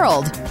your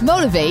world.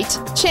 Motivate,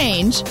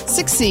 change,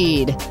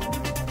 succeed.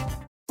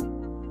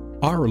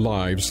 Our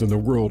lives and the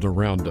world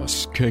around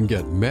us can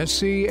get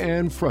messy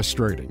and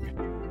frustrating.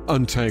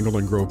 Untangle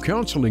and Grow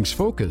Counseling's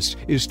focus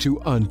is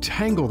to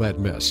untangle that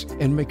mess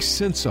and make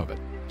sense of it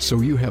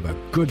so you have a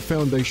good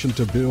foundation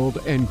to build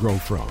and grow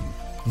from.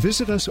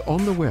 Visit us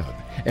on the web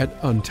at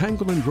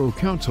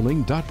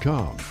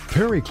untangleandgrowcounseling.com.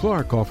 Perry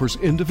Clark offers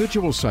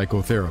individual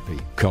psychotherapy,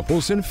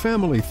 couples and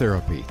family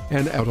therapy,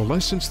 and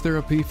adolescence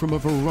therapy from a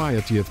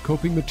variety of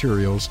coping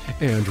materials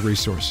and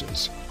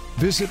resources.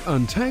 Visit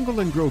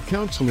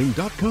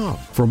untangleandgrowcounseling.com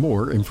for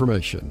more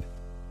information.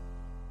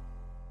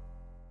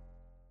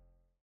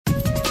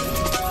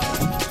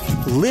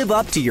 Live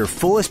up to your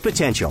fullest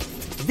potential.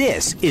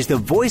 This is the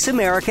Voice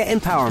America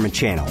Empowerment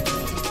Channel.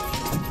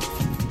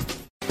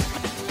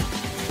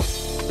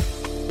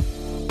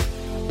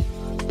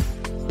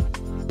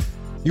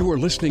 You are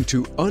listening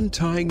to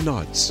Untying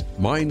Knots,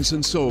 Minds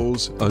and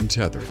Souls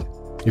Untethered.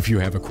 If you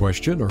have a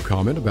question or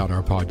comment about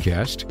our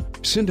podcast,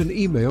 send an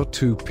email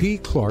to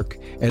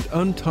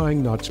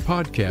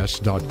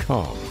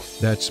pclark@untyingknotspodcast.com.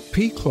 That's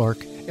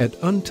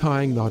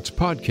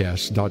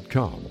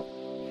pclark@untyingknotspodcast.com.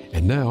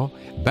 And now,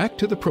 back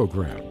to the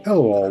program.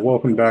 Hello all,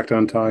 welcome back to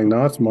Untying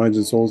Knots, Minds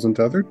and Souls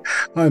Untethered.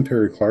 I'm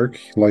Perry Clark,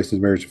 licensed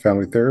marriage and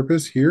family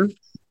therapist, here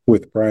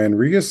with Brian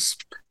Ragas,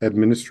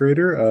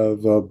 administrator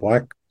of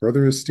Black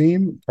Brother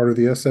Esteem, part of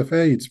the SF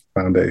AIDS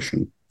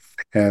Foundation,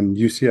 and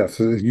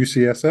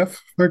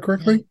UCSF, am I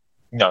correctly?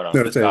 No,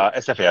 it's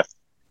SFAF.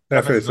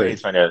 San Francisco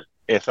AIDS Foundation.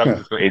 It's San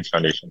Francisco AIDS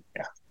Foundation.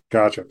 Yeah.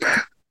 Gotcha.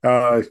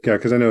 Yeah,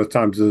 because I know at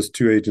times those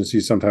two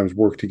agencies sometimes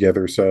work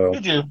together. So we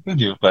do,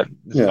 but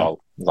it's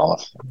all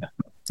us. Yeah.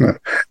 Yeah.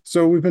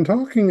 So we've been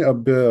talking a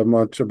bit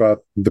much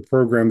about the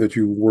program that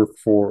you work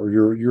for,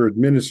 you're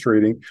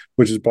administrating,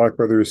 which is Black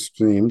Brother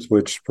Esteem,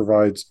 which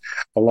provides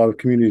a lot of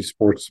community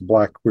supports to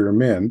Black queer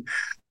men.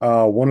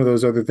 One of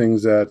those other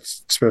things that,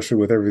 especially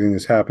with everything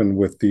that's happened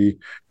with the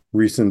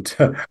recent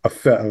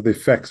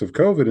effects of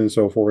COVID and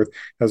so forth,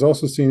 has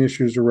also seen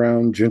issues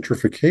around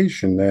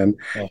gentrification and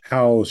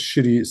how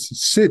cities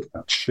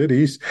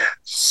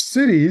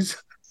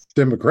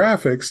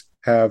demographics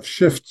have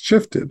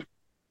shifted.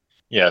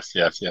 Yes.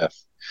 Yeah.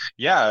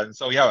 And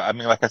so, I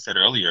mean, like I said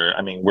earlier,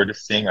 I mean, we're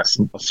just seeing a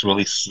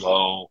really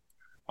slow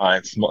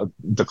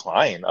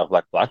decline of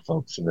Black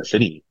folks in the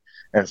city.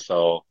 And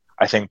so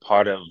I think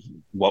part of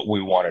what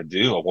we want to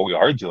do, or what we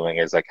are doing,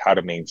 is how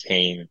to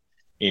maintain,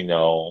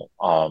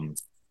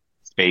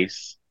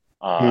 space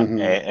in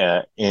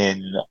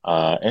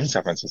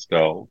San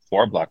Francisco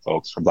for Black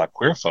folks, for Black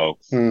queer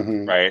folks,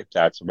 right?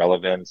 That's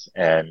relevant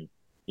and,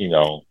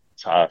 to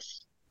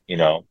us,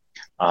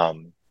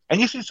 and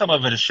you see some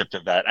of it has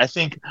shifted that. I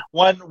think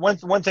one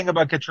thing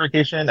about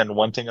gentrification and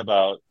one thing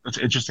about what's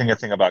interesting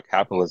thing about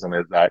capitalism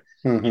is that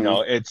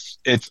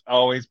it's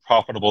always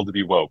profitable to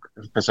be woke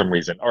for some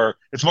reason, or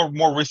it's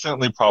more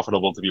recently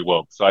profitable to be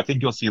woke. So I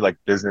think you'll see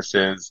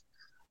businesses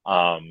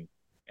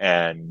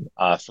and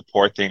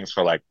support things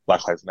for Black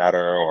Lives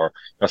Matter, or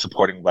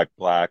supporting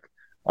Black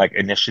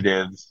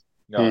initiatives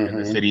in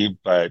the city.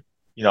 But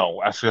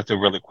I still have to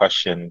really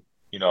question,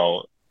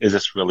 is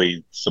this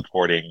really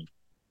supporting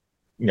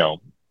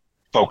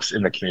folks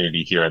in the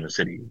community here in the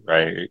city,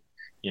 right?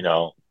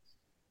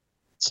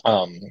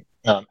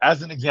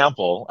 As an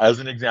example,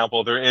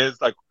 there is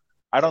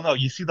I don't know,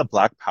 you see the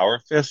Black Power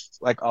fist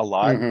a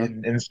lot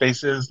in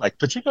spaces,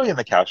 particularly in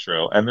the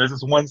Castro. And there's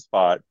this one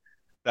spot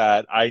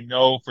that I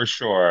know for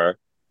sure,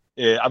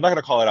 I'm not going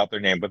to call it out their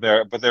name, but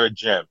they're a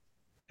gym,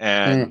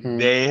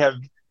 and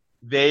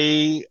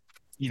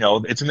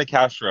it's in the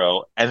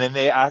Castro, and then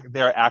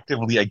they're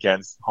actively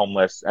against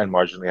homeless and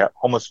marginally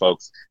homeless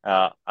folks in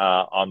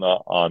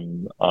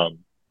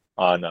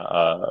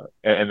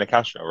the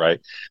Castro,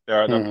 right?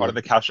 They're part of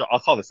the Castro. I'll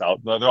call this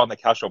out. They're on the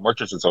Castro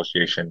Merchants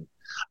Association,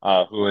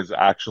 who is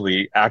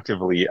actually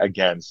actively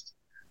against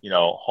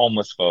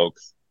homeless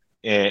folks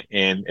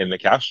in the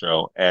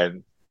Castro,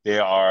 and they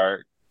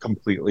are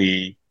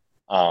completely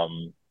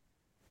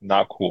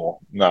not cool.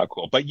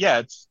 But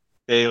yet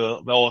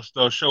they'll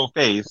show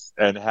face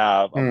and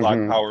have a Black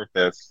Power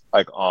fist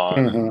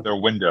on their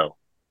window.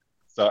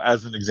 So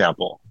as an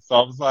example, so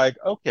I was like,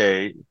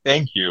 okay,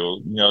 thank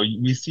you.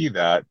 We see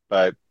that,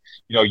 but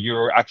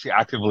you're actually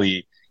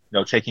actively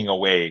taking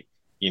away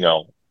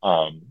the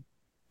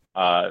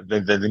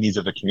needs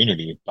of the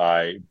community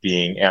by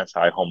being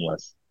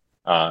anti-homeless,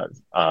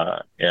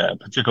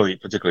 particularly in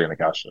the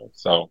Castro.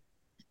 So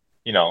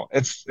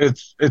it's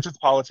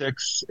just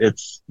politics.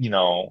 It's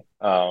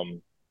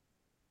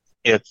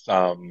it's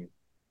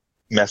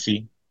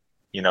messy,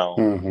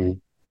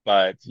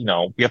 but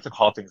we have to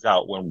call things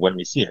out when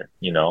we see it,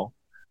 and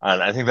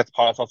I think that's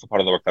also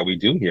part of the work that we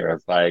do here.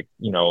 It's hey,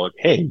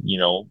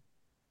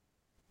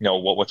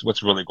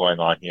 what's really going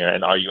on here,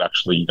 and are you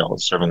actually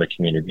serving the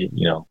community,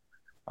 in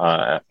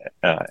that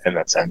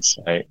sense,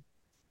 right?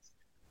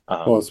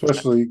 Well,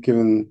 especially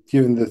given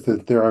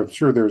that I'm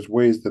sure there's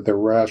ways that they're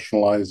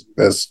rationalizing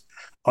this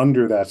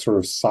under that sort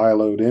of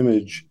siloed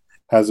image,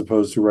 as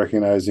opposed to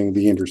recognizing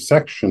the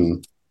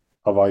intersection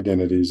of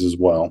identities as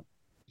well.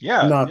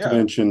 Yeah. Not to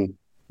mention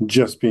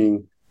just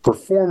being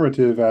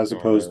performative as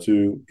opposed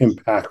to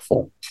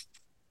impactful.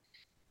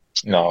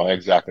 No,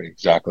 exactly.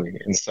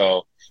 And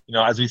so,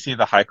 as we see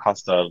the high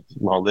cost of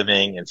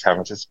living in San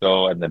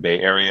Francisco and the Bay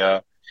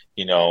Area,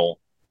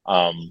 part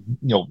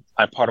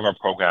of our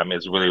program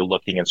is really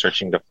looking and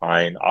searching to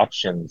find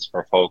options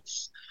for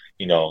folks,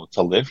 to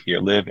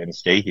live and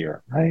stay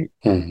here, right?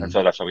 And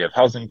so that's why we have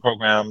housing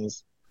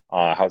programs,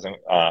 housing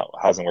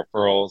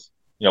referrals.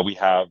 We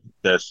have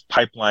this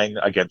pipeline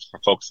for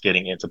folks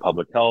getting into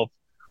public health,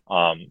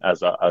 and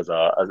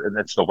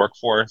it's the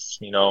workforce.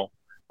 So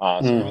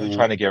we're really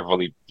trying to give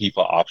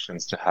people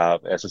options to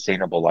have a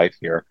sustainable life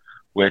here,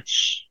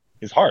 which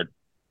is hard.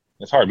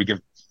 It's hard. We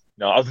give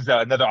No, I was gonna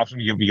say another option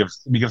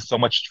we give so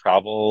much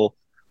travel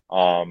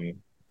um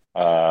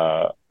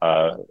uh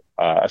uh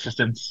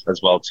assistance as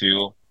well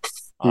too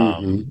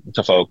Mm-hmm.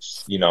 to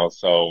folks,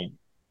 so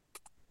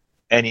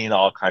any and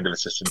all kind of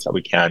assistance that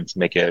we can to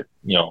make it,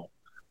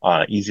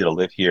 easy to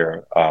live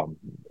here,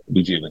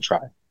 we do and try.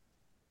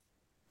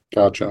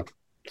 Gotcha.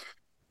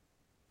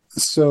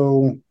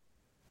 So,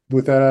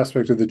 with that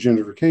aspect of the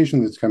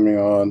gentrification that's coming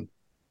on,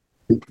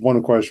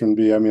 one question would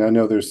be, I mean, I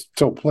know there's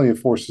still plenty of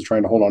forces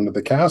trying to hold on to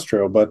the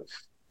Castro, but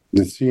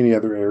do you see any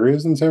other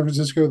areas in San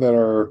Francisco that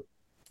are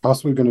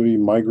possibly going to be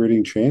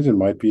migrating change and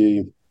might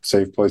be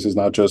safe places,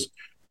 not just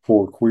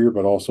for queer,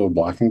 but also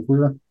Black and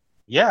queer?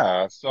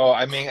 Yeah. So,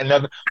 I mean,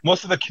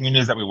 most of the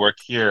communities that we work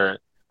here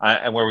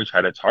and where we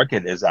try to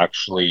target is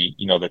actually,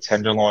 the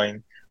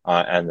Tenderloin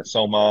and the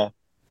Soma,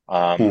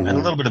 and a Mm-hmm.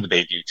 little bit of the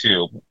Bayview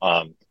too.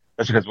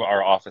 That's because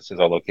our offices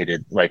are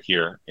located right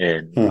here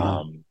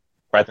Mm-hmm.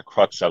 right at the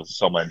crux of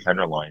Soma and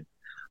Tenderloin.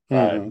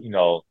 But,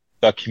 Mm-hmm.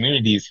 the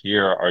communities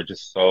here are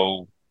just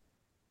so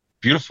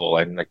beautiful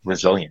and like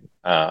resilient.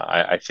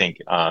 I think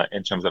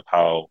in terms of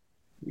how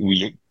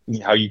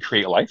you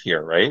create life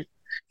here, right?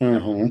 You know,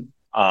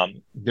 Mm-hmm.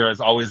 there is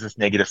always this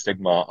negative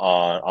stigma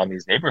on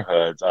these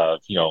neighborhoods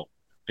of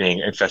being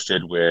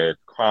infested with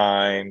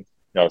crime,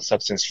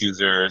 substance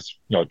users,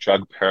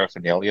 drug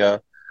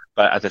paraphernalia.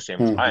 But at the same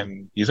Mm-hmm.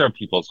 time, these are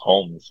people's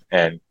homes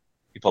and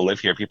people live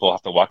here. People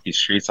have to walk these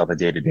streets on the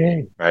day to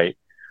day, right?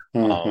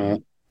 Mm-hmm.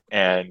 Um,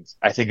 and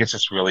I think it's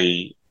just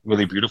really,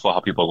 really beautiful how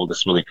people will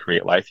just really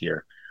create life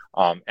here.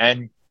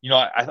 And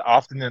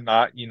often than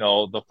not,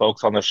 the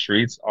folks on the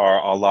streets are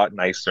a lot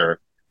nicer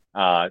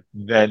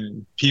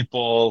than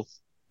people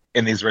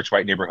in these rich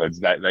white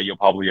neighborhoods that you'll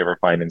probably ever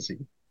find and see.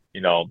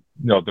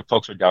 The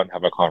folks are down to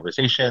have a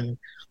conversation.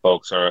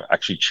 Folks are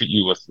actually treat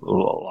you with a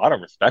lot of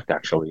respect,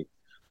 actually.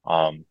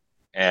 Um,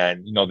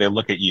 and they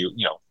look at you,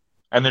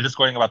 and they're just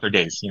going about their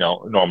days,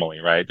 normally,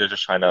 right? They're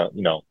just trying to,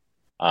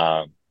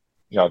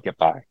 get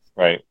by,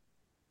 right?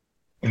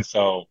 And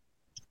so,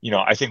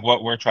 I think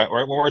what we're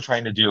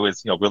trying to do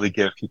is, really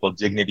give people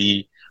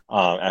dignity,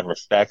 and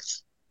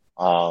respect,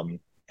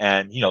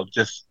 and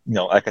just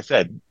like I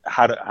said,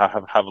 how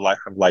to have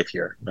life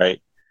here,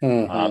 right?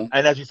 Mm-hmm.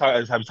 And as we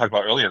talked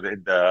about earlier,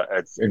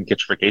 it's in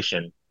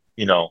gentrification,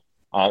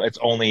 it's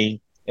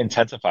only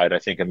intensified, I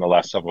think, in the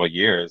last several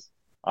years,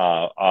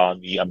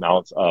 on the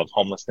amount of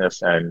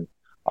homelessness and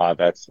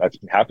that's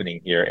been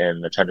happening here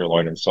in the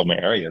Tenderloin and Soma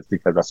areas,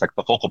 because that's like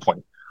the focal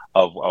point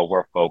of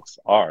where folks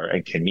are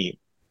and can meet,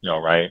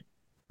 right?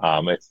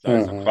 It's the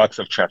Mm-hmm. crux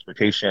of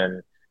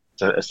transportation.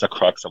 It's the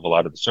crux of a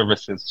lot of the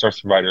service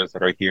providers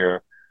that are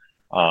here.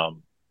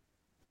 Um,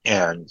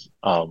 and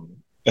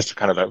it's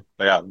kind of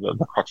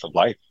the crux of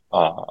life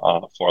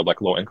for like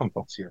low income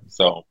folks here.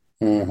 So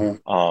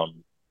Mm-hmm.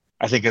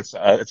 I think it's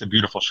a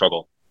beautiful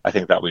struggle. I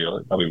think that we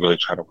really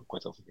try to work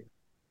with over here.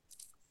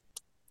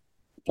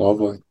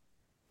 Lovely.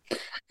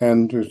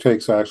 And it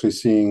takes actually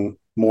seeing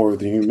more of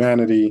the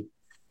humanity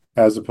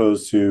as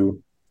opposed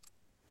to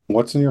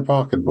what's in your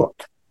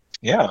pocketbook.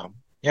 Yeah,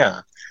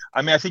 yeah.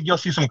 I mean, I think you'll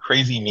see some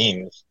crazy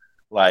memes.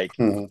 Like,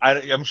 Mm-hmm.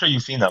 I'm sure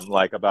you've seen them,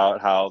 like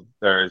about how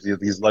there's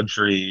these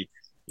luxury,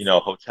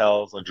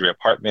 hotels, luxury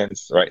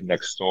apartments right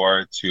next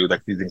door to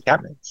like these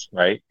encampments,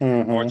 right?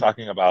 And we're Mm-hmm.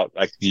 talking about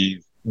like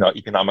these,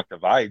 economic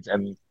divides,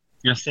 and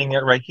you're seeing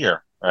it right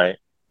here, right?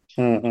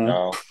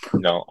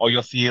 Mm-hmm. Or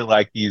you'll see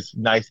like these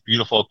nice,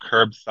 beautiful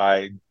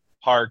curbside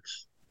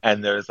parks,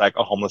 and there's like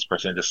a homeless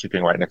person just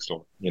sleeping right next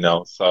door,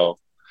 So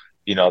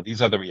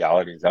these are the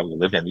realities that we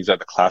live in. These are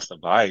the class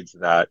divides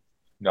that,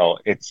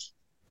 it's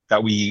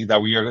that we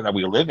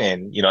live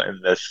in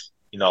this,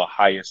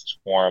 highest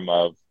form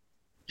of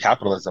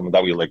capitalism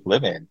that we like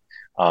live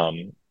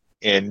um,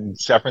 in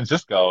San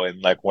Francisco,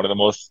 and like one of the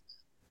most,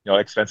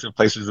 expensive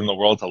places in the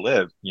world to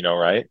live,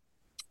 right?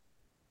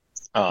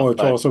 Which But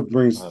also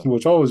brings, uh,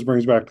 which always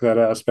brings back to that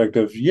aspect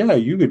of, yeah,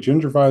 you could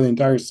gentrify the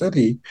entire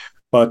city,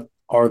 but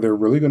are there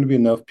really going to be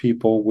enough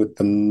people with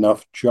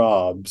enough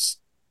jobs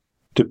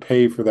to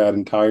pay for that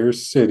entire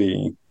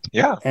city?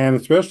 yeah, And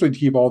especially to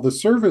keep all the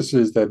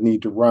services that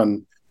need to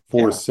run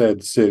for yeah,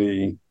 said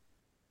city.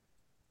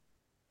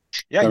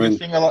 yeah. I You're mean,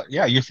 seeing a lot.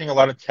 Yeah, you're seeing a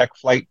lot of tech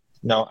flight,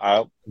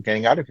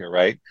 getting out of here,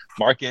 right?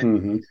 Market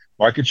mm-hmm.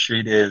 Market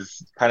Street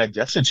is kind of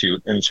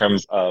destitute in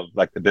terms of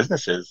like the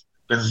businesses.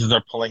 Businesses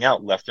are pulling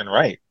out left and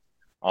right.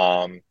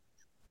 Um,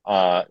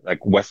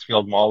 like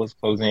Westfield Mall is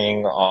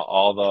closing.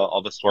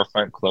 All the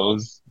storefront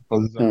closes are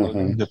Mm-hmm.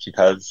 closing just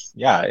because,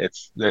 yeah,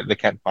 they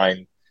can't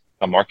find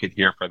a market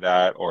here for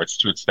that, or it's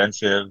too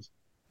expensive,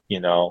 you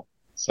know.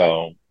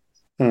 So,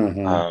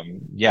 Mm-hmm.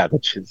 yeah, the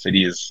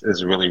city is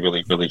really,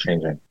 really, really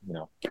changing.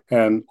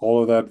 And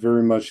all of that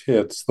very much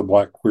hits the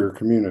Black queer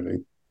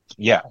community.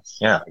 Yes,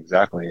 yeah,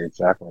 exactly.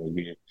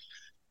 We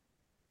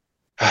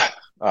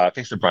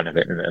face the brunt of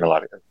it in a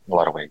lot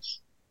of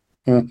ways.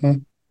 Mm-hmm.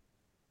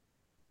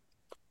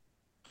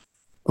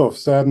 Both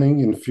saddening,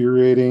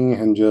 infuriating,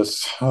 and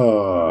just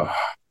But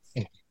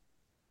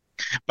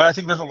I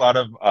think there's a lot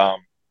of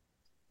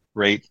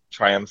great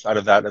triumphs out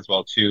of that as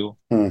well too.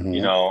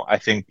 You know, I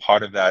think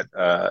part of that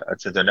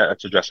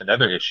to address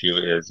another issue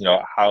is, you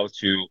know, how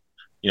to,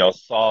 you know,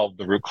 solve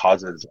the root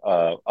causes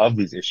of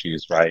these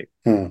issues, right?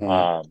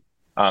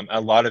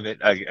 A lot of it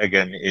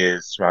again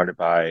is surrounded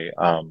by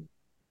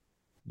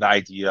the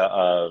idea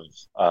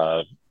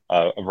of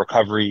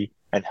recovery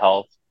and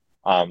health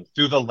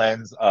through the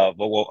lens of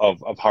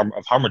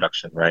harm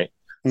reduction, right?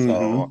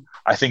 So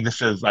I think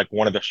this is like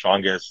one of the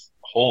strongest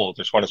holds,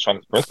 or one of the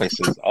strongest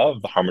birthplaces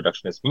of the harm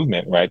reductionist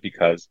movement, right?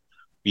 Because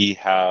we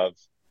have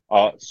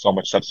so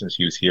much substance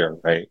use here,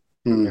 right?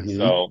 And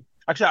so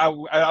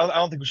actually, I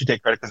don't think we should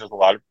take credit, because there's a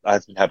lot that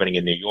has been happening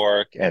in New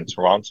York and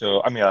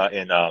Toronto. I mean,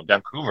 in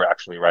Vancouver,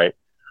 actually, right?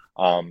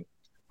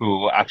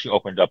 Who actually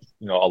opened up,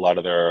 you know, a lot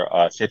of their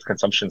safe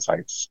consumption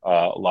sites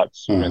a lot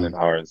sooner than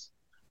ours.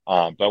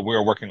 But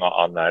we're working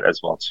on that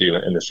as well too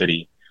in the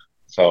city.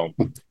 So,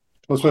 well,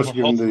 especially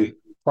given the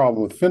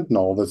problem with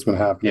fentanyl that's been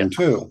happening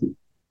too.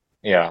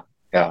 Yeah.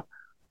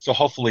 So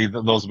hopefully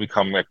those will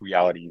become like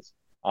realities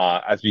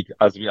as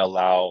we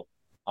allow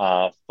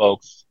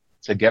folks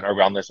to get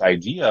around this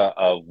idea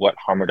of what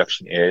harm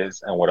reduction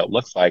is and what it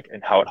looks like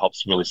and how it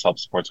helps really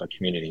self-support our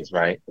communities,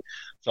 right?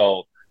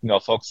 So, you know,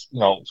 folks, you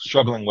know,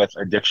 struggling with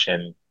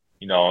addiction,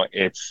 you know,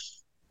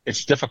 it's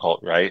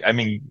difficult, right? I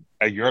mean,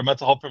 you're a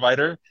mental health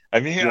provider.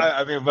 I mean,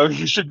 maybe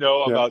you should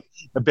know about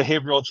the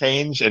behavioral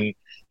change, and,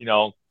 you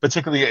know,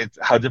 particularly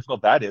how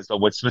difficult that is. But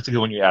what's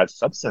particularly when you add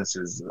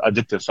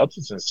addictive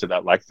substances to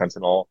that, like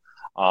fentanyl,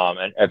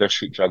 and other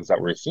street drugs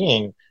that we're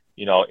seeing,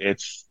 you know,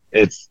 it's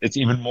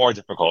even more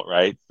difficult,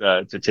 right?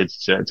 To change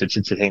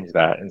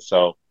that. And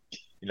so,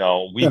 you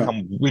know, we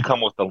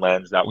come with the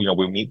lens that, you know,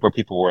 we meet where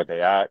people where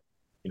they at,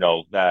 you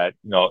know, that,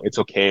 you know, it's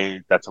okay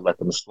to let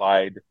them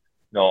slide,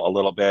 you know, a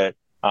little bit.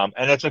 And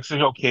it's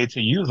actually okay to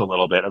use a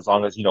little bit, as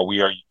long as, you know, we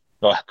are, you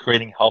know,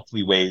 creating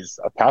healthy ways,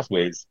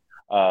 pathways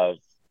of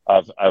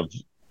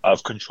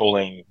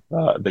controlling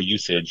the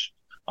usage,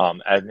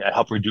 and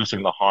help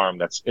reducing the harm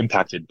that's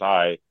impacted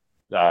by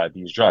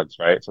these drugs,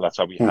 right? So that's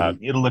why we have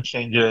needle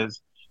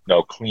exchanges, you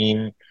know,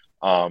 clean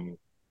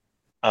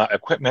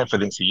equipment for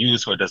things to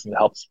use, so it doesn't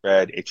help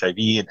spread HIV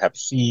and Hep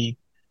C,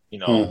 you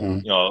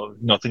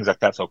know, things like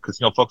that. So, because,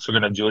 you know, folks are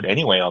going to do it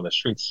anyway on the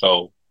streets,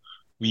 so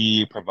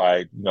we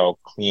provide, you know,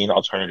 clean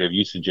alternative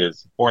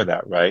usages for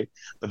that, right?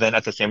 But then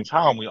at the same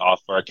time, we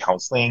offer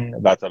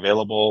counseling that's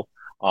available,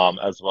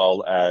 as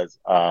well as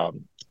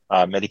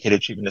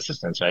medicated treatment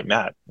assistance, right,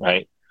 Matt,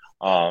 right?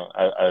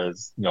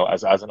 As you know,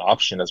 as an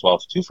option as well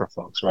too for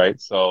folks, right?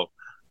 So,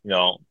 you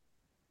know,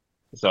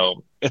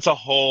 so it's a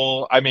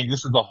whole. I mean,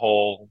 this is the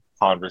whole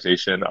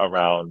conversation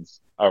around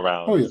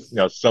you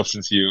know,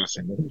 substance use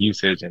and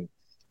usage, and,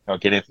 you know,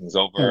 getting things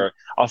over.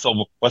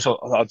 Also, what's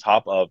on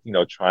top of, you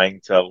know,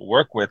 trying to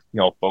work with, you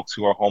know, folks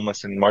who are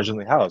homeless and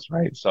marginally housed,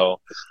 right?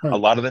 So a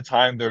lot of the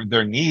time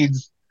their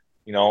needs,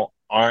 you know,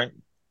 aren't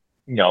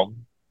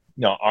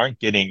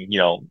getting, you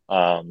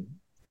know,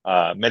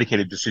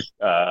 medicated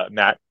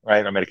MAT,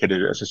 right, or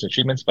medicated assisted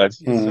treatments, but it's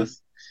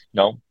just, you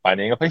know,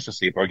 finding a place to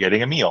sleep or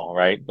getting a meal,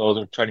 right? Those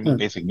are trying to meet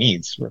basic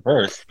needs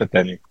first, but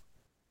then,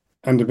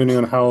 and depending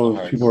on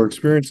how people are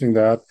experiencing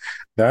that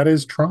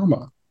is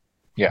trauma.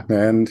 Yeah.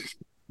 And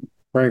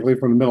frankly,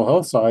 from the mental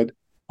health side,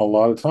 a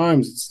lot of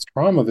times it's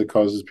trauma that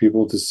causes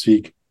people to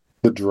seek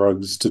the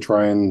drugs to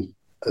try and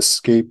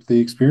escape the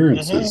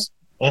experiences.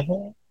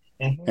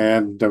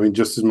 And I mean,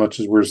 just as much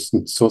as we're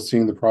still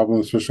seeing the problem,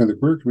 especially in the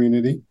queer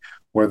community,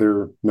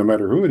 whether, no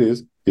matter who it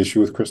is,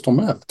 issue with crystal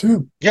meth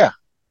too. Yeah,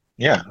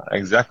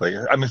 exactly.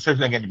 I mean,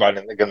 certainly again,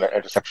 the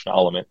intersectional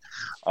element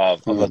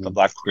of the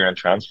Black, queer, and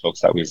trans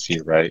folks that we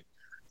see, right?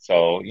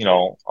 So, you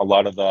know, a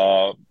lot of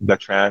the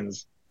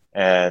trans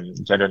and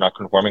gender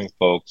nonconforming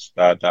folks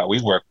that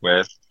we work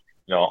with,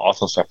 you know,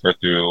 also suffer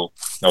through, you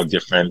know,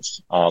 different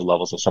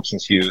levels of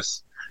substance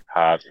use,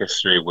 have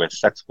history with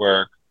sex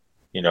work,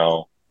 you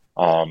know,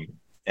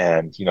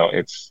 and, you know,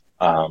 it's,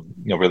 you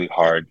know, really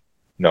hard,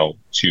 you know,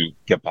 to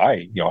get by,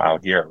 you know,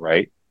 out here,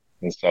 right?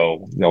 And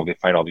so, you know, they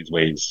find all these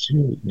ways to,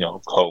 you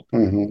know, cope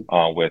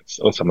with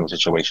some of the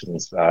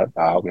situations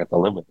that we have to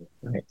live with,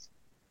 right?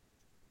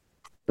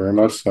 Very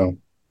much so.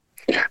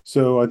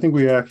 So I think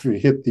we actually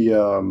hit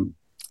the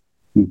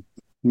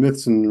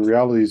myths and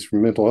realities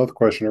from mental health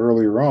question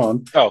earlier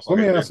on. So let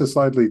me ask a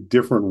slightly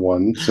different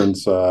one,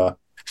 since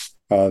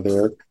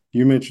there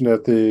you mentioned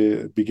at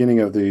the beginning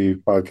of the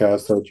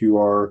podcast that you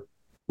are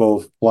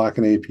both Black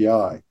and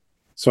API.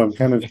 So I'm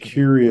kind of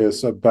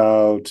curious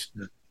about,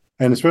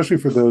 and especially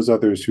for those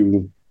others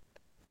who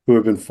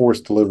have been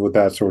forced to live with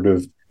that sort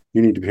of,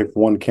 you need to pick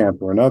one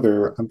camp or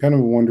another, I'm kind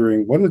of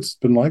wondering what it's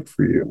been like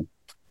for you,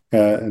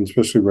 and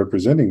especially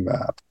representing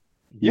that.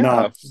 Yeah.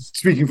 Not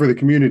speaking for the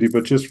community,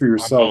 but just for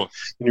yourself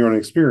and your own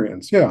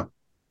experience. Yeah.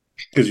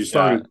 Because you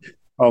started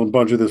a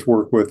bunch of this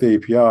work with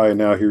API, and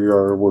now here you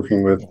are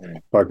working with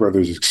Black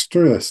Brothers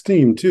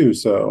Esteem too.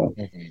 So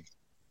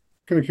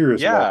kind of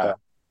curious about that.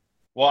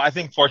 Well, I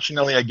think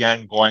fortunately,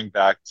 again, going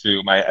back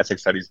to my ethnic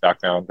studies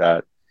background,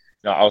 that,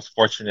 you know, I was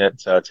fortunate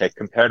to take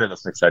comparative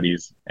ethnic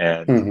studies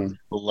and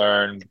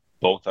learn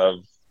both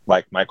of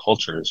like my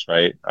cultures,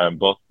 right?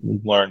 Both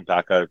learned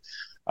back at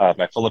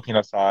my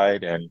Filipino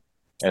side and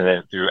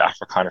then through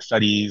Africana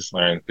studies,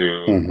 learned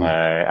through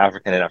my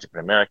African and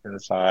African American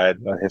side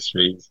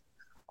histories.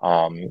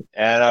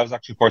 And I was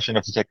actually fortunate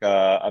enough to take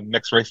a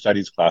mixed race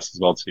studies class as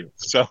well too.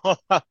 So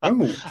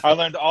I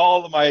learned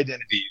all of my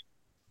identities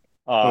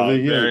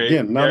very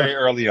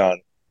early on.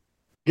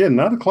 Again,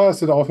 not a class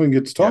that often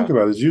gets talked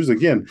about. It's usually,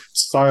 again,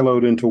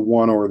 siloed into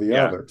one or the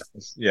other.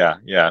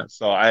 Yeah.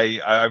 So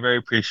I very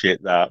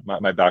appreciate that.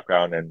 My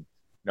background and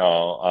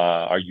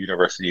our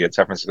university at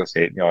San Francisco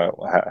State,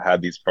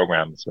 had these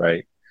programs,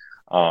 right?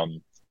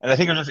 And I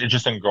think it was just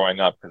interesting growing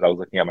up because I was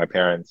looking at my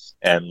parents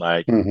and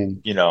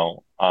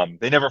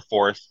they never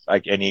forced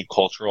like any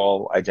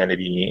cultural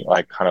identity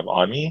like kind of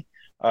on me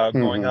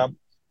growing up,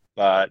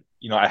 but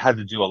I had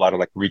to do a lot of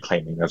like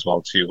reclaiming as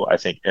well too. I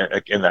think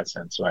in that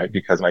sense, right?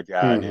 Because my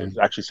dad is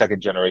actually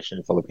second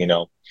generation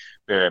Filipino,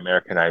 very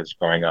Americanized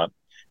growing up,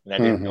 and I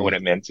didn't know what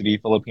it meant to be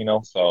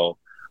Filipino. So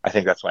I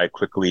think that's why I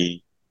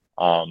quickly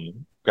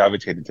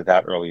gravitated to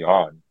that early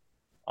on,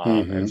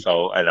 and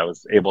I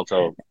was able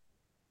to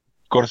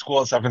go to school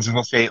at San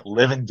Francisco State,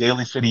 live in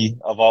Daly City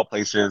of all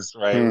places,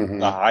 right?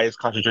 The highest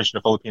concentration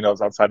of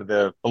Filipinos outside of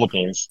the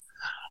Philippines,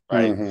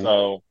 right?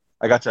 So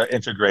I got to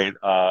integrate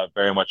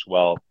very much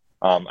well.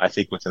 I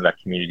think within that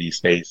community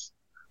space,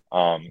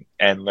 and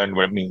learn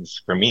what it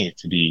means for me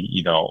to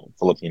be,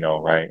 Filipino,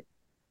 right?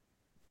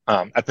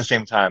 At the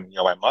same time,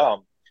 my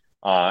mom,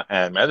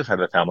 and my other side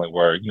of the family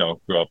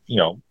grew up,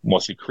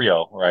 mostly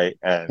Creole, right?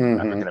 And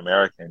African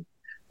American.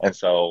 And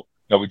so,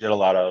 we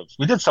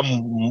did some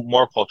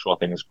more cultural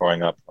things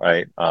growing up,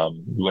 right?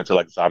 We went to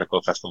like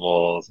Zydeco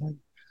festivals and,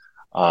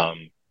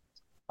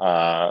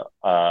 learned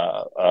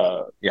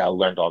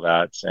all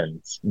that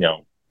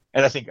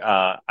and I think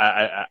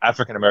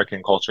African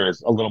American culture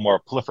is a little more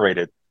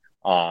proliferated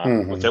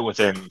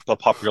within the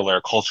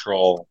popular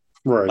cultural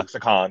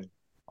lexicon,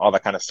 all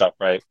that kind of stuff,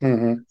 right?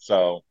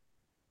 So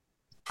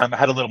I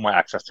had a little more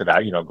access to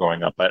that,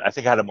 growing up, but I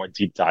think I had a more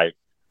deep dive,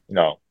 in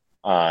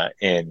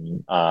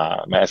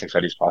my ethnic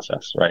studies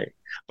process, right?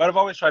 But I've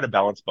always tried to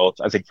balance both,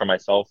 I think, for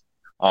myself.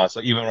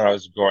 So even when I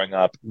was growing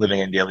up,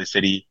 living in Daly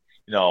City,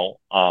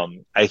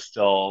 I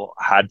still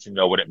had to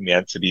know what it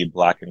meant to be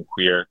Black and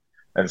queer.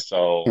 And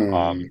so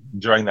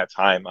during that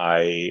time,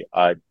 I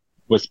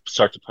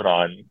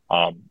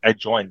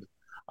joined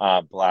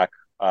Black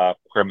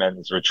queer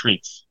men's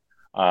retreats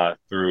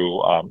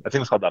through, I think it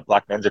was called the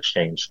BlackMen's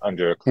Exchange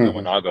under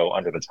Wanago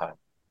under the time,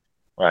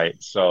 right?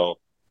 So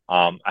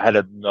I had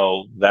to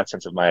know that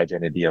sense of my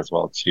identity as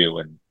well too.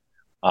 And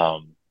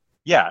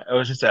it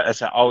was just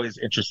it's an always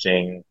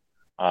interesting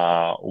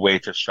way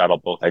to straddle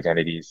both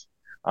identities.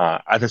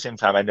 At the same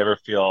time, I never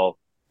feel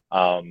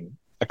a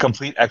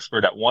complete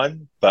expert at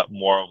one, but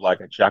more of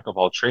like a jack of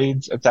all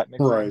trades, if that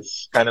makes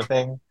sense, kind of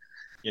thing,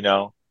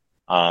 and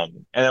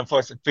of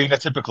course,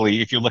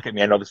 phenotypically, if you look at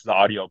me, I know this is an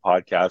audio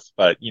podcast,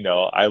 but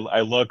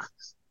I look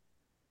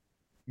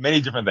many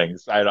different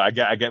things. I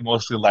get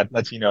mostly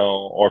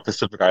Latino or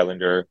Pacific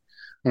Islander,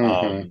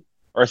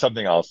 or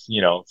something else,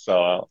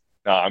 so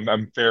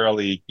I'm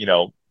fairly,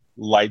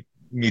 light,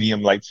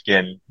 medium light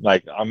skin.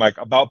 Like I'm like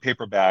about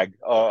paper bag,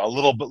 a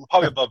little bit,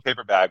 probably above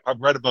paper bag,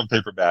 probably right above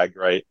paper bag,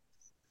 right?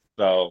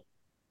 So,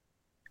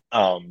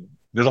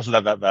 there's also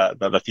that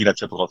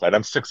phenotypical side.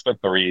 I'm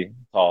 6'3"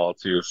 tall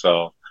too,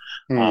 so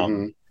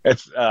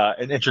it's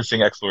an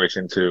interesting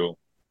exploration to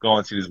go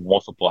into these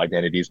multiple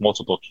identities,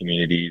 multiple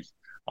communities,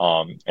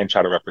 and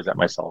try to represent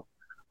myself.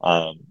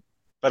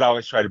 But I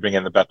always try to bring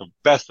in the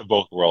best of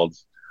both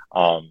worlds,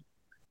 in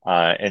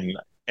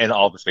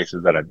all the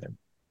spaces that I'm in.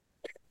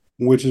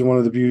 Which is one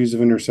of the beauties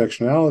of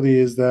intersectionality,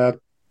 is that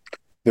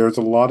there's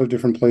a lot of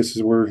different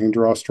places where we can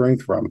draw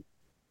strength from.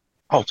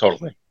 Oh,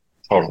 totally.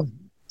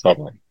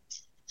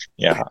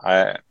 Yeah,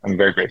 I'm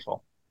very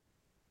grateful.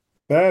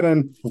 That,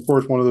 and of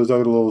course, one of those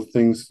other little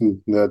things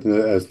that,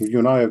 as you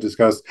and I have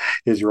discussed,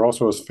 is you're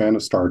also a fan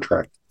of Star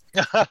Trek.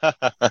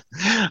 I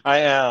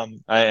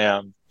am.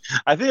 I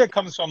think it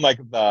comes from like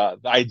the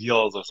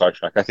ideals of Star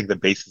Trek. I think the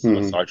basis of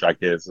what Star Trek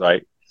is,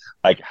 right?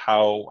 Like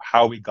how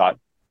we got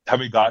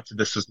to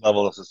this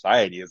level of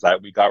society is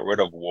that we got rid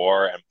of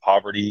war and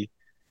poverty,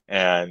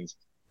 and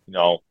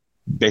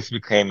basically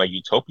became a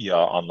utopia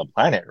on the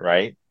planet,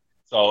 right?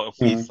 So if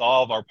we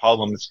solve our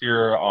problems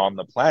here on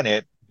the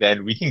planet,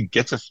 then we can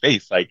get to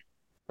space like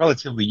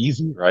relatively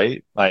easy,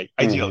 right? Like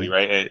ideally,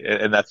 right?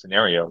 In that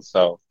scenario.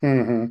 So,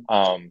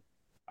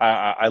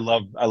 I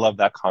love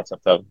that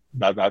concept of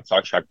that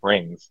Star Trek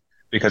brings,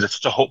 because it's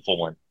such a hopeful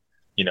one,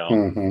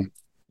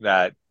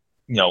 that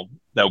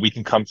that we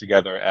can come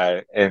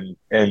together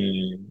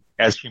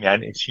as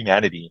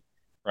humanity,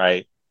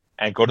 right?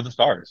 And go to the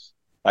stars.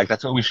 Like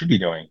that's what we should be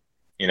doing,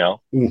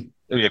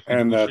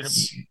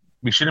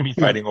 We shouldn't be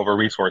fighting over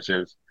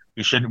resources.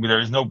 We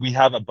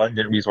have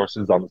abundant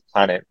resources on this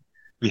planet.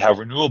 We have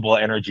renewable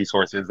energy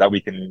sources that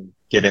we can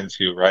get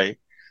into, right?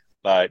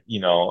 But,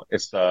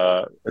 it's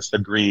the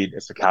greed,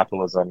 it's the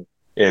capitalism,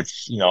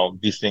 it's,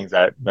 these things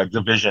that, the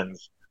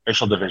divisions,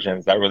 racial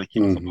divisions that really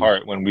keep us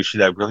apart, when we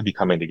should really be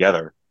coming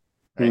together.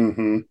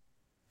 Right?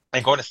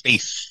 and going to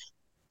space.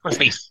 Go to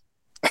space.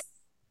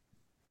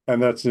 And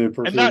that's a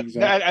perfect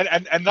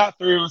example. And not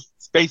through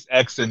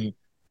SpaceX and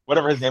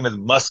whatever his name is,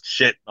 Musk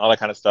shit, and all that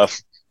kind of stuff.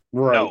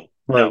 Right.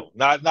 No,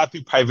 not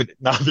through private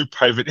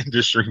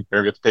industry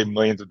where we have to pay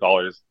millions of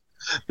dollars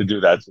to do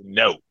that. So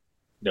no.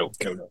 No,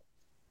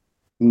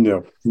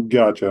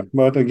 gotcha.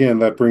 But again,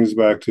 that brings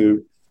back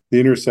to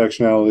the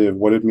intersectionality of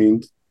what it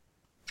means.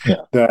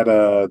 Yeah.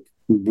 That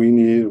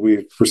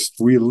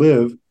we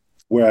live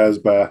as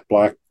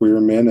Black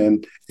queer men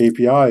and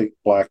API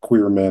Black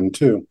queer men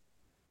too.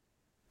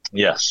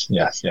 Yes.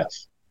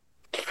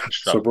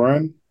 So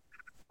Brian,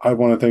 I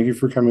want to thank you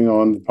for coming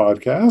on the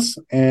podcast.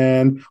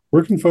 And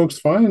where can folks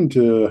find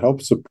to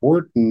help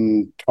support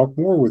and talk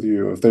more with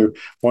you if they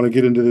want to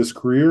get into this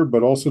career,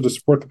 but also to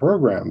support the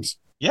programs?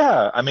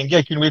 Yeah,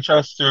 you can reach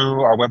us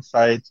through our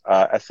website,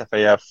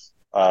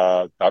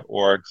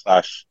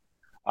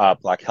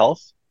 sfaf.org/Black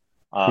Health.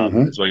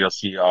 Is where you'll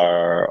see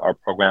our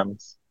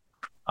programs.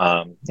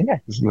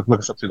 Just look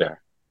us up through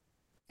there.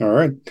 All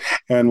right.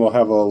 And we'll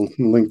have a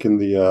link in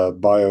the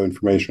bio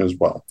information as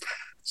well.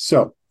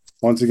 So,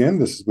 once again,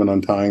 this has been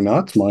Untying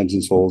Knots, Minds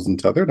and Souls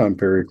Untethered. I'm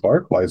Perry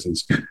Clark,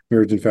 licensed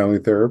marriage and family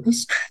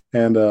therapist.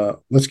 And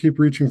let's keep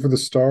reaching for the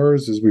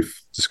stars as we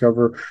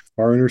discover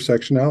our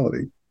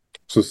intersectionality.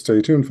 So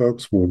stay tuned,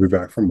 folks. We'll be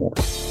back for more.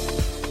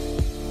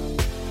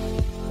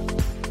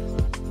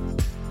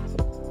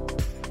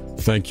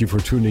 Thank you for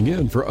tuning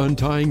in for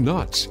Untying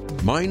Knots,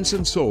 Minds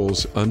and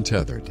Souls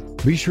Untethered.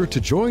 Be sure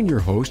to join your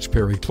host,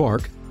 Perry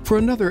Clark, for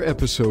another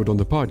episode on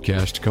the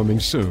podcast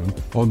coming soon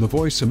on the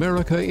Voice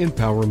America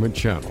Empowerment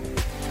Channel.